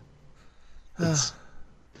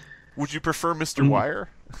 Would you prefer Mr. Wire?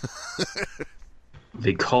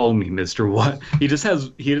 They call me Mr. Wire. He just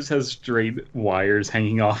has straight wires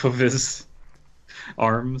hanging off of his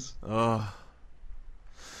arms.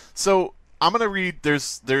 So I'm gonna read.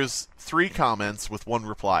 There's 3 comments with 1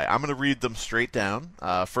 reply. I'm gonna read them straight down.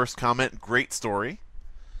 First comment: great story.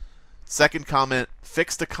 Second comment: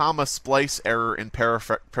 fixed a comma splice error in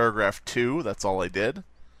paragraph 2. That's all I did.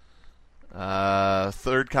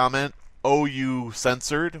 Third comment: oh, you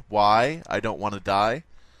censored. Why? I don't want to die.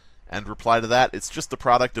 And reply to that: it's just the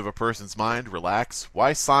product of a person's mind. Relax.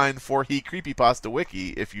 Why sign for he creepypasta wiki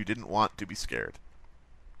if you didn't want to be scared?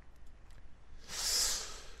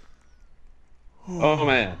 Oh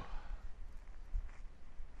man.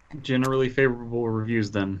 Generally favorable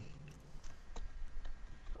reviews then.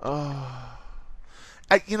 I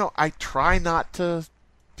try not to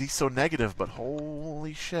be so negative, but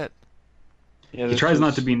holy shit. Yeah, He tries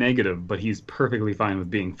not to be negative, but he's perfectly fine with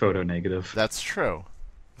being photo negative. That's true.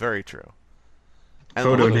 Very true. And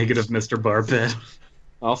Photo look- negative Mr. Barbed.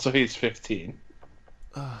 Also, he's 15.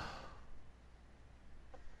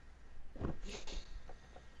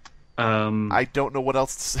 I don't know what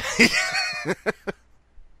else to say.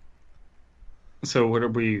 So what are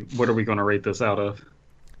we going to rate this out of?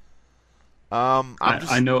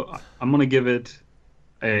 I know I'm going to give it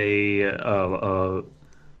a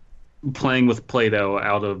playing with Play-Doh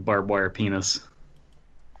out of barbed wire penis.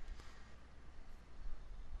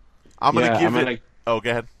 I'm gonna Yeah, give I'm it. Oh, go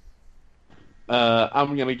ahead.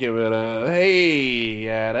 I'm gonna give it a hey,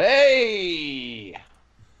 and a hey.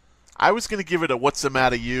 I was gonna give it a what's the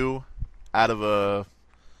matter you out of a.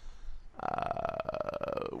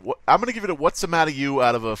 I'm gonna give it a what's the matter you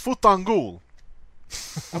out of a futangul.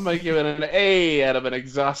 I'm gonna give it an A out of an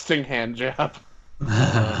exhausting hand job.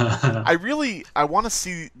 I want to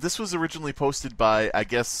see. This was originally posted by, I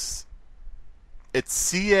guess,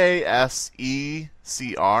 it's Casecr,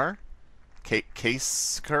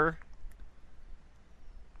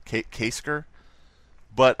 Caseker,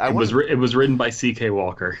 but It was written by C.K.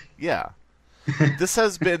 Walker. Yeah. This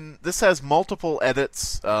has multiple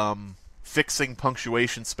edits, fixing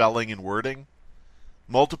punctuation, spelling, and wording.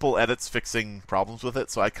 Multiple edits fixing problems with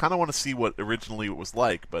it, so I kind of want to see what originally it was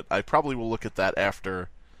like, but I probably will look at that after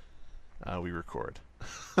we record.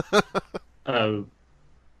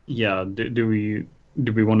 Yeah. Do we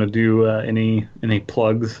want to do any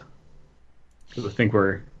plugs? Because I think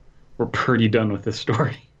we're pretty done with this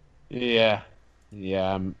story. Yeah.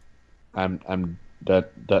 Yeah, I'm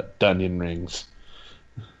Dunyan rings.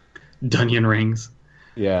 Dunyan rings.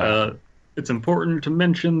 Yeah. It's important to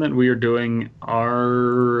mention that we are doing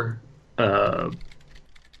our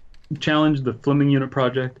challenge, the Fleming Unit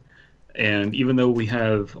Project, and even though we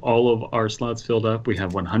have all of our slots filled up, we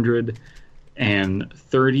have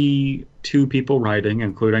 132 people writing,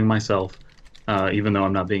 including myself, even though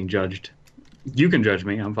I'm not being judged. You can judge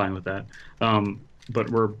me, I'm fine with that. But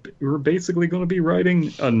we're basically going to be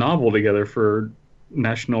writing a novel together for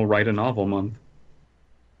National Write a Novel Month.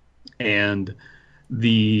 And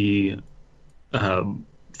the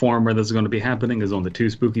forum where this is going to be happening is on the Too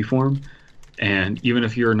Spooky forum. And even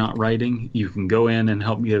if you're not writing, you can go in and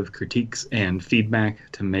help give critiques and feedback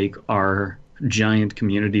to make our giant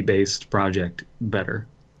community-based project better.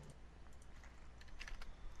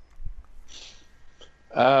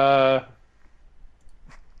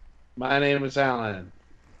 My name is Alan.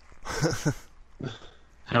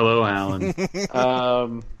 Hello, Alan.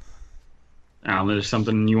 Alan, there's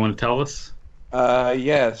something you want to tell us?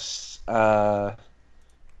 Yes. About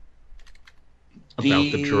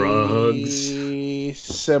the drugs.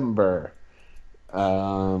 December.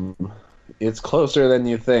 It's closer than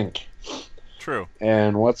you think. True.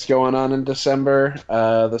 And what's going on in December?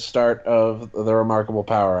 The start of the Remarkable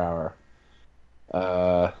Power Hour.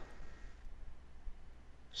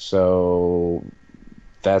 So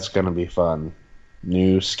that's going to be fun.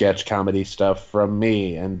 New sketch comedy stuff from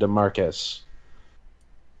me and DeMarcus.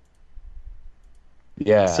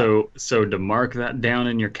 Yeah. So to mark that down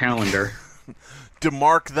in your calendar. To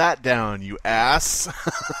mark that down, you ass.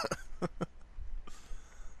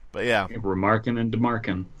 But yeah. Remarking and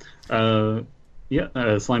demarking.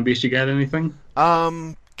 Slime Beast, you got anything?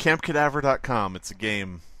 CampCadaver.com. It's a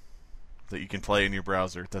game that you can play in your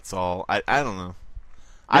browser. That's all. I don't know.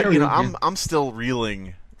 I'm still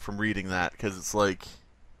reeling from reading that because it's like,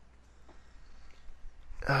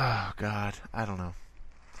 oh god, I don't know.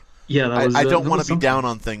 Yeah, I don't want to be down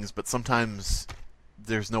on things, but sometimes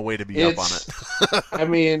there's no way to be up on it. I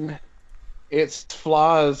mean, its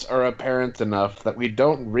flaws are apparent enough that we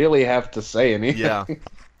don't really have to say anything. Yeah,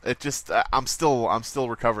 it just I'm still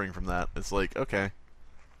recovering from that. It's like, okay.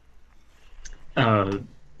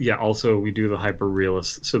 Yeah, also we do the hyper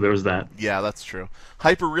realist, so there's that. Yeah, that's true.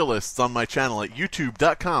 Hyper realists on my channel at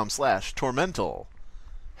youtube.com/tormental.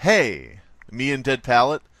 Hey, me and Dead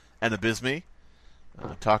Palette and Abysme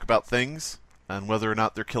talk about things and whether or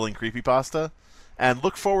not they're killing creepypasta, and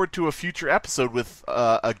look forward to a future episode with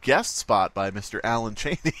a guest spot by Mr. Alan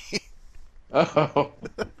Cheney. Oh.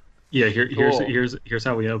 Yeah, here's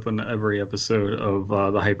how we open every episode of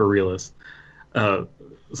the hyper realist.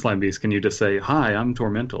 Slime Beast, can you just say, "Hi, I'm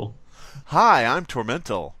Tormental." Hi, I'm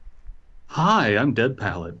Tormental. Hi, I'm Dead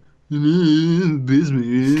Palette.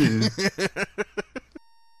 Bismuth.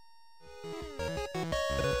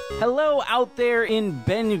 Hello out there in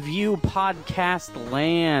Benview podcast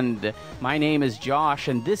land. My name is Josh,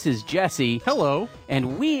 and this is Jesse. Hello.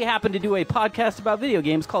 And we happen to do a podcast about video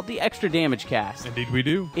games called the Extra Damage Cast. Indeed we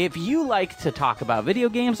do. If you like to talk about video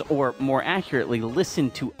games, or more accurately,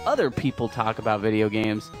 listen to other people talk about video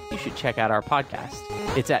games, you should check out our podcast.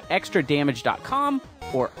 It's at extradamage.com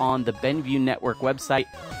or on the Benview Network website,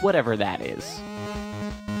 whatever that is.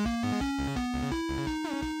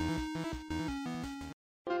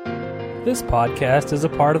 This podcast is a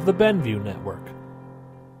part of the Benview Network.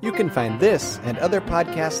 You can find this and other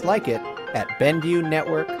podcasts like it at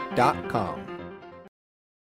BenviewNetwork.com.